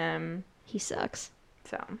boundaries with him. He sucks.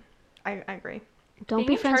 So I agree. Don't Being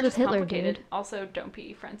be in friends charge with is Hitler, complicated. dude. Also, don't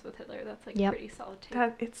be friends with Hitler. That's like Yep. pretty solid too.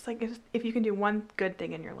 That it's like if you can do one good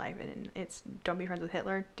thing in your life and it's don't be friends with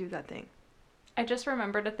Hitler, do that thing. I just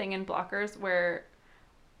remembered a thing in Blockers where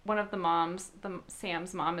one of the moms,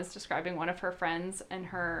 Sam's mom, is describing one of her friends, and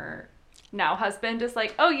her now husband is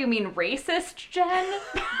like, oh, you mean racist Jen?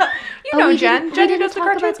 You know we Jen. didn't- Jen we who does didn't the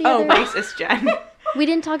talk about cartoons. the Oh, other- racist Jen. We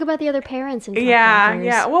didn't talk about the other parents in Cock Yeah, Blockers.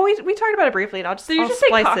 yeah. Well, we talked about it briefly, and I'll So you I'll just say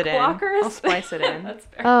splice cock it in. blockers? I'll splice it in. That's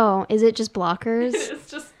fair. Oh, is it just blockers? It's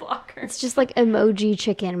just blockers. It's just like emoji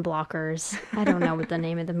chicken blockers. I don't know what the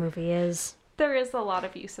name of the movie is. There is a lot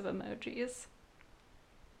of use of emojis.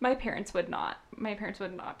 My parents would not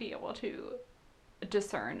be able to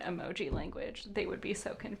discern emoji language. They would be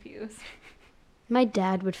so confused. My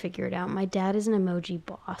dad would figure it out. My dad is an emoji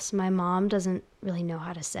boss. My mom doesn't really know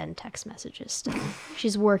how to send text messages still.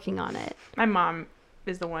 She's working on it. My mom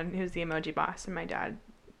is the one who's the emoji boss, and my dad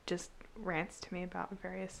just rants to me about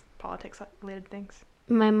various politics-related things.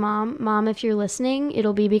 My mom, if you're listening,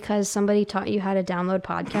 it'll be because somebody taught you how to download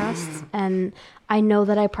podcasts. And I know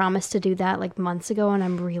that I promised to do that like months ago, and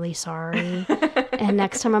I'm really sorry. And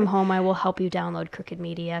next time I'm home, I will help you download Crooked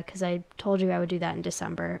Media because I told you I would do that in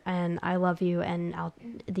December. And I love you, and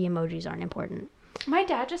the emojis aren't important. My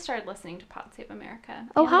dad just started listening to Pod Save America.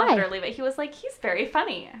 Oh, And loved hi. or leave it. He was like, he's very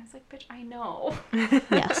funny. I was like, bitch, I know.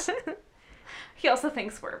 Yes. He also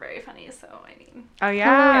thinks we're very funny, so I mean, Oh,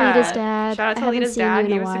 yeah. Hello, Lita's dad. Shout out I to haven't Lita's seen you dad.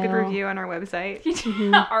 in He a was a good while. review on our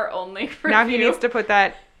website. our only review. Now he needs to put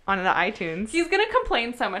that on the iTunes. He's gonna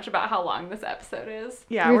complain so much about how long this episode is.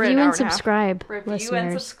 Yeah, we're at an Review hour and and a half. subscribe, Review listeners.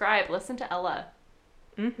 and subscribe. Listen to Ella.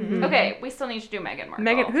 Mhm. Okay, we still need to do Meghan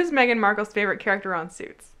Markle. Who's Meghan Markle's favorite character on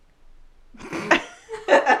Suits?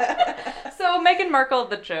 So Meghan Markle,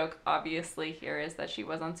 the joke obviously here is that she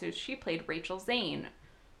was on Suits. She played Rachel Zane,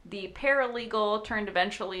 the paralegal turned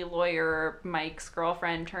eventually lawyer, Mike's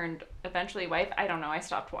girlfriend turned eventually wife. I don't know. I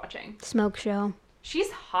stopped watching. Smoke show. She's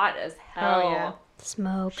hot as hell. Oh, yeah.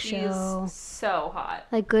 Smoke She's show. so hot.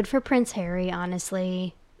 Like, good for Prince Harry,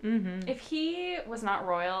 honestly. Mm-hmm. If he was not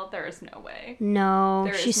royal, there is no way. No,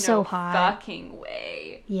 There is she's no so hot. fucking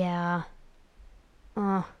way. Yeah.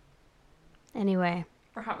 Anyway,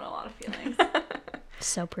 We're having a lot of feelings.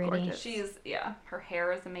 so pretty. Gorgeous. Yeah, her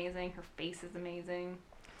hair is amazing. Her face is amazing.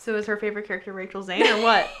 So is her favorite character Rachel Zane or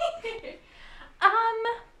what?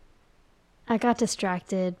 I got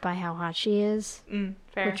distracted by how hot she is,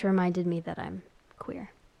 Fair. which reminded me that I'm queer.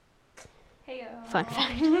 Heyo. Fun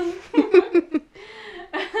fact.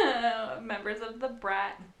 Members of the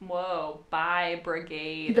Bi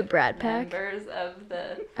Brigade. The Brat Pack? Members of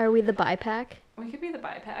the. Are we the bi pack? We could be the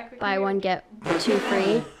Bi Pack. We could Buy be- one, get two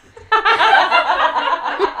free.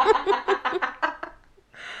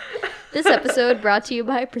 This episode brought to you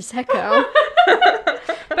by Prosecco.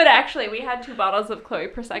 But actually, we had 2 bottles of Chloe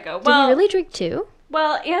Prosecco. Did Well, you really drink two?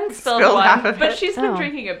 well, Anne spilled Spilled one, half of but it. she's been Oh.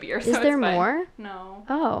 drinking a beer, so Is it's there fine. more? No.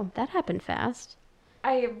 Oh, that happened fast.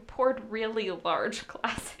 I poured really large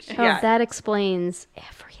glasses. Oh, Yeah. that explains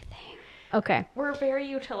everything. Okay. We're very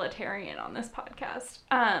utilitarian on this podcast.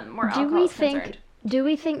 Where Do alcohol we is concerned.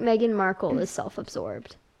 think Meghan Markle is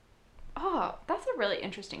self-absorbed? Oh, that's a really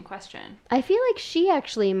interesting question. I feel like she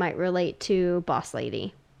actually might relate to Boss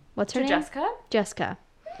Lady. What's her To name? Jessica? Jessica.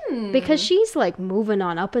 Because she's like moving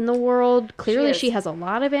on up in the world. Clearly, is. she has a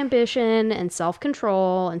lot of ambition and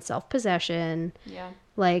self-control and self-possession. Yeah.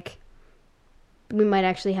 Like, we might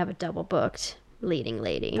actually have a double booked leading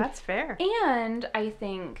lady. That's fair. And I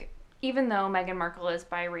think even though Meghan Markle is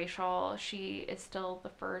biracial, she is still the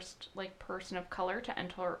first like person of color to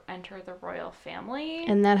enter the royal family.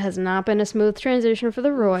 And that has not been a smooth transition for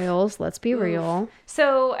the royals. Let's be real.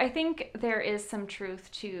 So I think there is some truth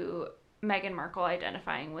to Meghan Markle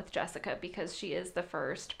identifying with Jessica because she is the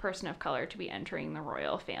first person of color to be entering the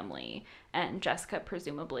royal family, and Jessica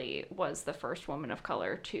presumably was the first woman of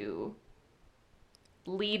color to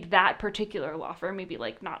lead that particular law firm. Maybe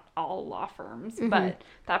like not all law firms, but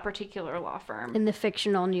that particular law firm In the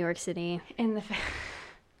fictional New York City. in the.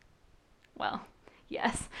 Well,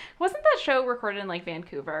 yes, wasn't that show recorded in like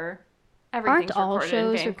Vancouver? Aren't all recorded in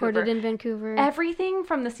shows Vancouver. recorded in Vancouver? Everything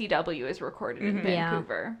from the CW is recorded in Yeah.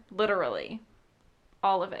 Vancouver. Literally.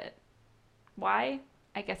 All of it. Why?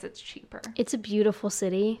 I guess it's cheaper. It's a beautiful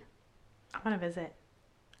city. I want to visit.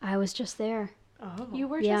 I was just there. Oh. You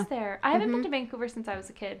were Yeah. just there. I haven't been to Vancouver since I was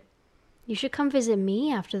a kid. You should come visit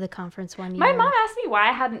me after the conference one year. My mom asked me why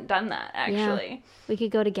I hadn't done that, actually. We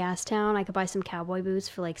could go to Gastown. I could buy some cowboy boots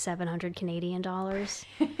for like 700 Canadian dollars.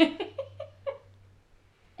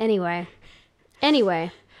 Anyway.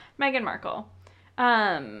 Meghan Markle.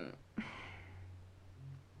 I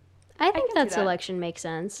think can see that that. selection makes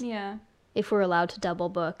sense. Yeah. If we're allowed to double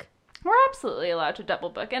book. We're absolutely allowed to double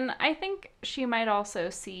book. And I think she might also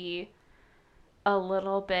see a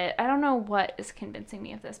little bit. I don't know what is convincing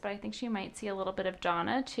me of this, but I think she might see a little bit of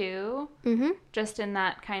Donna too. Mm-hmm. Just in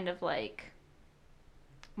that kind of like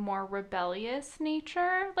more rebellious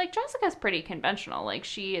nature. Like, Jessica's pretty conventional. Like,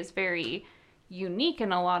 she is very unique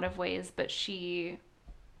in a lot of ways, but she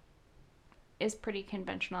is pretty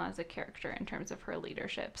conventional as a character in terms of her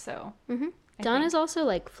leadership. So Dawn is also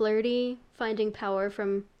like flirty, finding power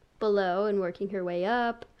from below and working her way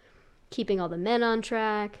up, keeping all the men on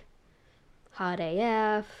track, hot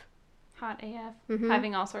AF. Hot AF.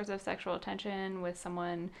 Having all sorts of sexual attention with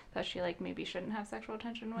someone that she like maybe shouldn't have sexual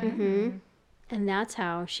attention with. And that's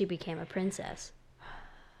how she became a princess.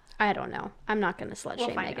 I don't know. I'm not going to slut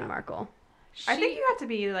shame find Meghan out. Markle. I think you have to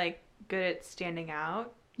be like good at standing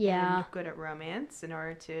out. Yeah. And good at romance in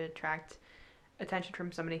order to attract attention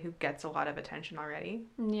from somebody who gets a lot of attention already.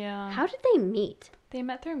 Yeah. How did they meet? They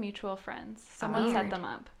met through mutual friends. Someone set them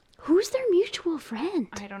up. Who's their mutual friend?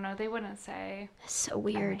 I don't know. They wouldn't say. That's so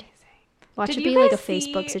weird. Amazing. Watch Did it you be like a guys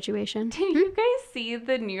see- Facebook situation. Did you guys see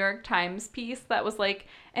the New York Times piece that was like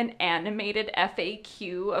an animated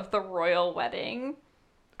FAQ of the royal wedding?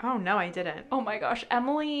 Oh, no, I didn't. Oh my gosh.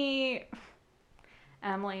 Emily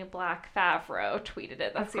Black Favreau tweeted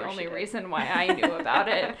it. That's the course only she did. reason why I knew about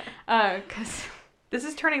it. Because This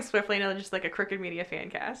is turning swiftly into just like a Crooked Media fan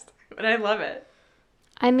cast. But I love it.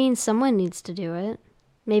 I mean, someone needs to do it.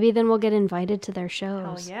 Maybe then we'll get invited to their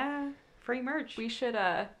Hell shows. yeah. Free merch. we should,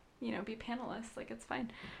 be panelists. Like, it's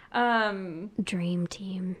fine. Dream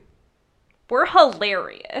team. We're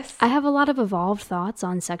hilarious. I have a lot of evolved thoughts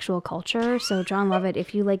on sexual culture. So John Lovett,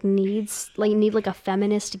 if you need a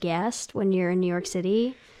feminist guest when you're in New York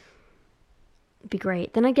City, it'd be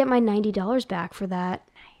great. Then I get my $90 back for that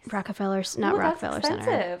Rockefeller, not Ooh, that's Rockefeller Center,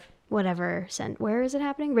 expensive. whatever. Where is it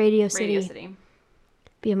happening? Radio City. Radio City.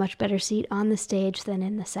 Be a much better seat on the stage than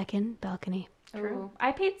in the second balcony. Ooh.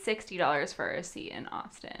 I paid $60 for a seat in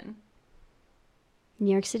Austin.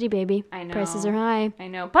 New York City, baby. I know. Prices are high. I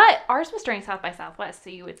know. But ours was during South by Southwest, so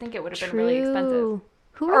you would think it would have been really expensive.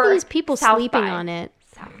 Who are Or these people South sleeping by. on it?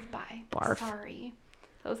 South by. Barf. Sorry.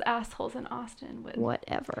 Those assholes in Austin would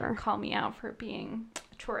Whatever. call me out for being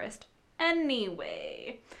a tourist.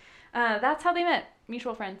 Anyway, that's how they met.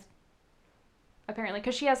 Mutual friends. Apparently,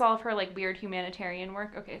 because she has all of her like weird humanitarian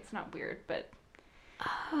work. Okay, it's not weird, but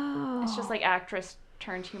it's just like actress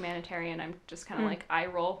turned humanitarian. I'm just kind of like eye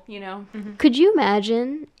roll, you know? Could you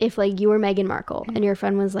imagine if like you were Meghan Markle and your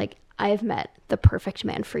friend was like, I've met the perfect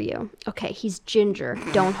man for you. Okay, he's ginger.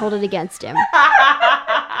 Don't hold it against him.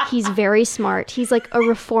 He's very smart. He's like a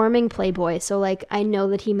reforming playboy. So like I know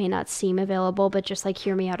that he may not seem available, but just like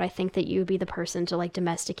hear me out. I think that you would be the person to like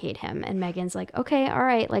domesticate him. And Meghan's like, okay, all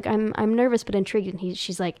right. Like I'm nervous but intrigued. And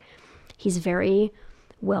she's like, he's very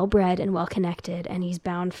well-bred and well-connected, and he's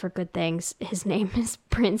bound for good things. His name is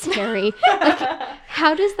Prince Harry. Like,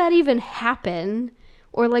 how does that even happen?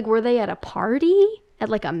 Or like, were they at a party at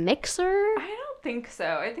like a mixer? I don't think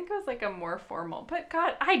so. I think it was like a more formal, but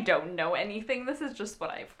God, I don't know anything. This is just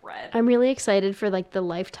what I've read. I'm really excited for like the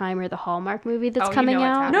Lifetime or the Hallmark movie that's Oh, you coming know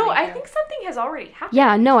it's out. happening. No, I too. think something has already happened.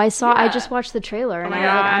 Yeah, no, I Yeah. just watched the trailer and Oh I my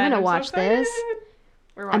was like, God, I'm gonna so watch this. excited.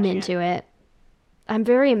 We're I'm watching into it. I'm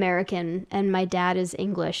very American, and my dad is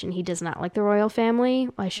English, and he does not like the royal family.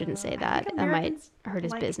 Well, I shouldn't say that. think I might Americans hurt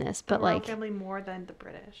his like business, the but royal like, family more than the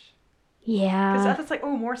British. Because yeah. that's like,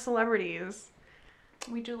 oh, more celebrities.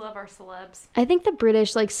 We do love our celebs. I think the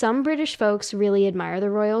British, like some British folks really admire the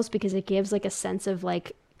royals because it gives like a sense of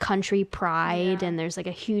like country pride Yeah. and there's like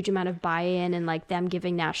a huge amount of buy-in and like them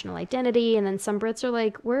giving national identity. And then some Brits are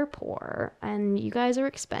like, we're poor and you guys are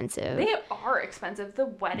expensive. They are expensive. The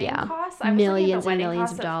wedding Yeah. costs. I was looking at Millions the and wedding millions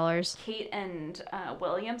costs of dollars. Kate and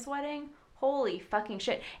William's wedding. Holy fucking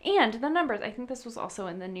shit. And the numbers, I think this was also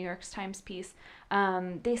in the New York Times piece.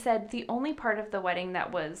 They said the only part of the wedding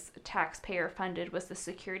that was taxpayer funded was the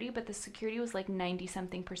security, but the security was like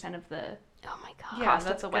 90-something% of the Oh my God. Yeah, cost of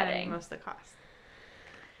that's the kinda wedding. most of the cost.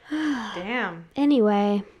 Damn.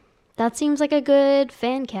 Anyway, that seems like a good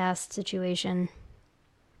fan cast situation.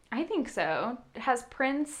 I think so. Has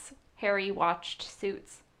Prince Harry watched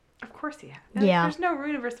Suits? Of course he has. Yeah. There's no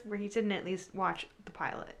universe where he didn't at least watch the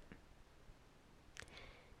pilot.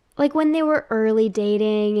 Like when they were early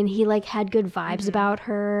dating and he like had good vibes about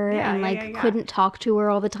her Yeah, and yeah, like yeah. couldn't talk to her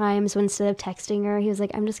all the time. So instead of texting her, he was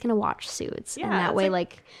like, I'm just going to watch Suits. Yeah, and that it's way,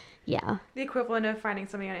 like- yeah. The equivalent of finding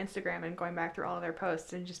somebody on Instagram and going back through all of their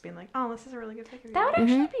posts and just being like, oh, this is a really good picture. That would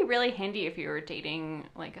actually be really handy if you were dating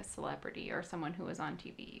like a celebrity or someone who was on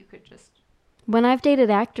TV. You could just When I've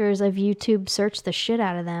dated actors, I've YouTube searched the shit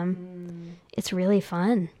out of them. It's really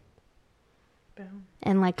fun Boom.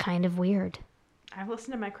 and like kind of weird. I've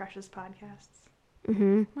listened to my crush's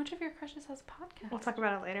podcasts. Which of your crushes has a podcast? We'll talk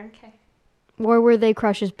about it later. Okay. Or were they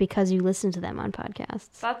crushes because you listen to them on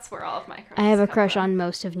podcasts? That's where all of my crushes I have a come crush from. on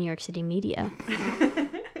most of New York City media.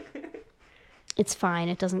 It's fine.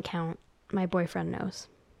 It doesn't count. My boyfriend knows.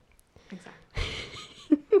 Exactly.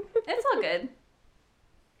 It's all good.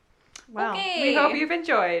 Well, Okay. we hope you've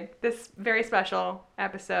enjoyed this very special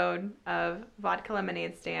episode of Vodka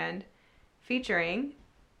Lemonade Stand featuring...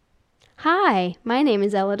 Hi, my name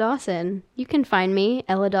is Ella Dawson. You can find me,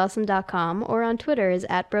 elladawson.com, or on Twitter is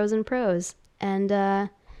 @brosandpros. And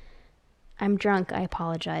I'm drunk. I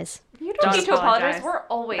apologize. You don't Don't need to apologize. apologize. We're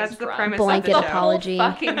always That's the drunk. premise Blanket of the show. apology.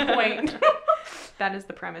 Fucking point. That is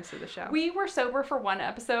the premise of the show. We were sober for one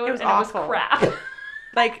episode, It was and awful. it was crap.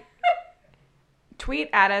 Like, tweet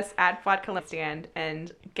at us at Vodka Lemonade Stand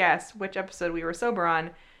and guess which episode we were sober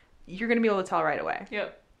on. You're going to be able to tell right away.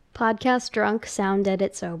 Yep. Podcast drunk, sound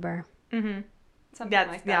edit sober. Mm-hmm. Something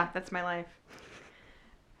like that. Yeah, that's my life.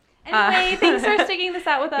 Anyway, thanks for sticking this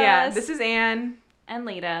out with us. Yeah, this is Anne, and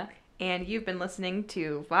Lita. and you've been listening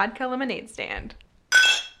to Vodka Lemonade Stand.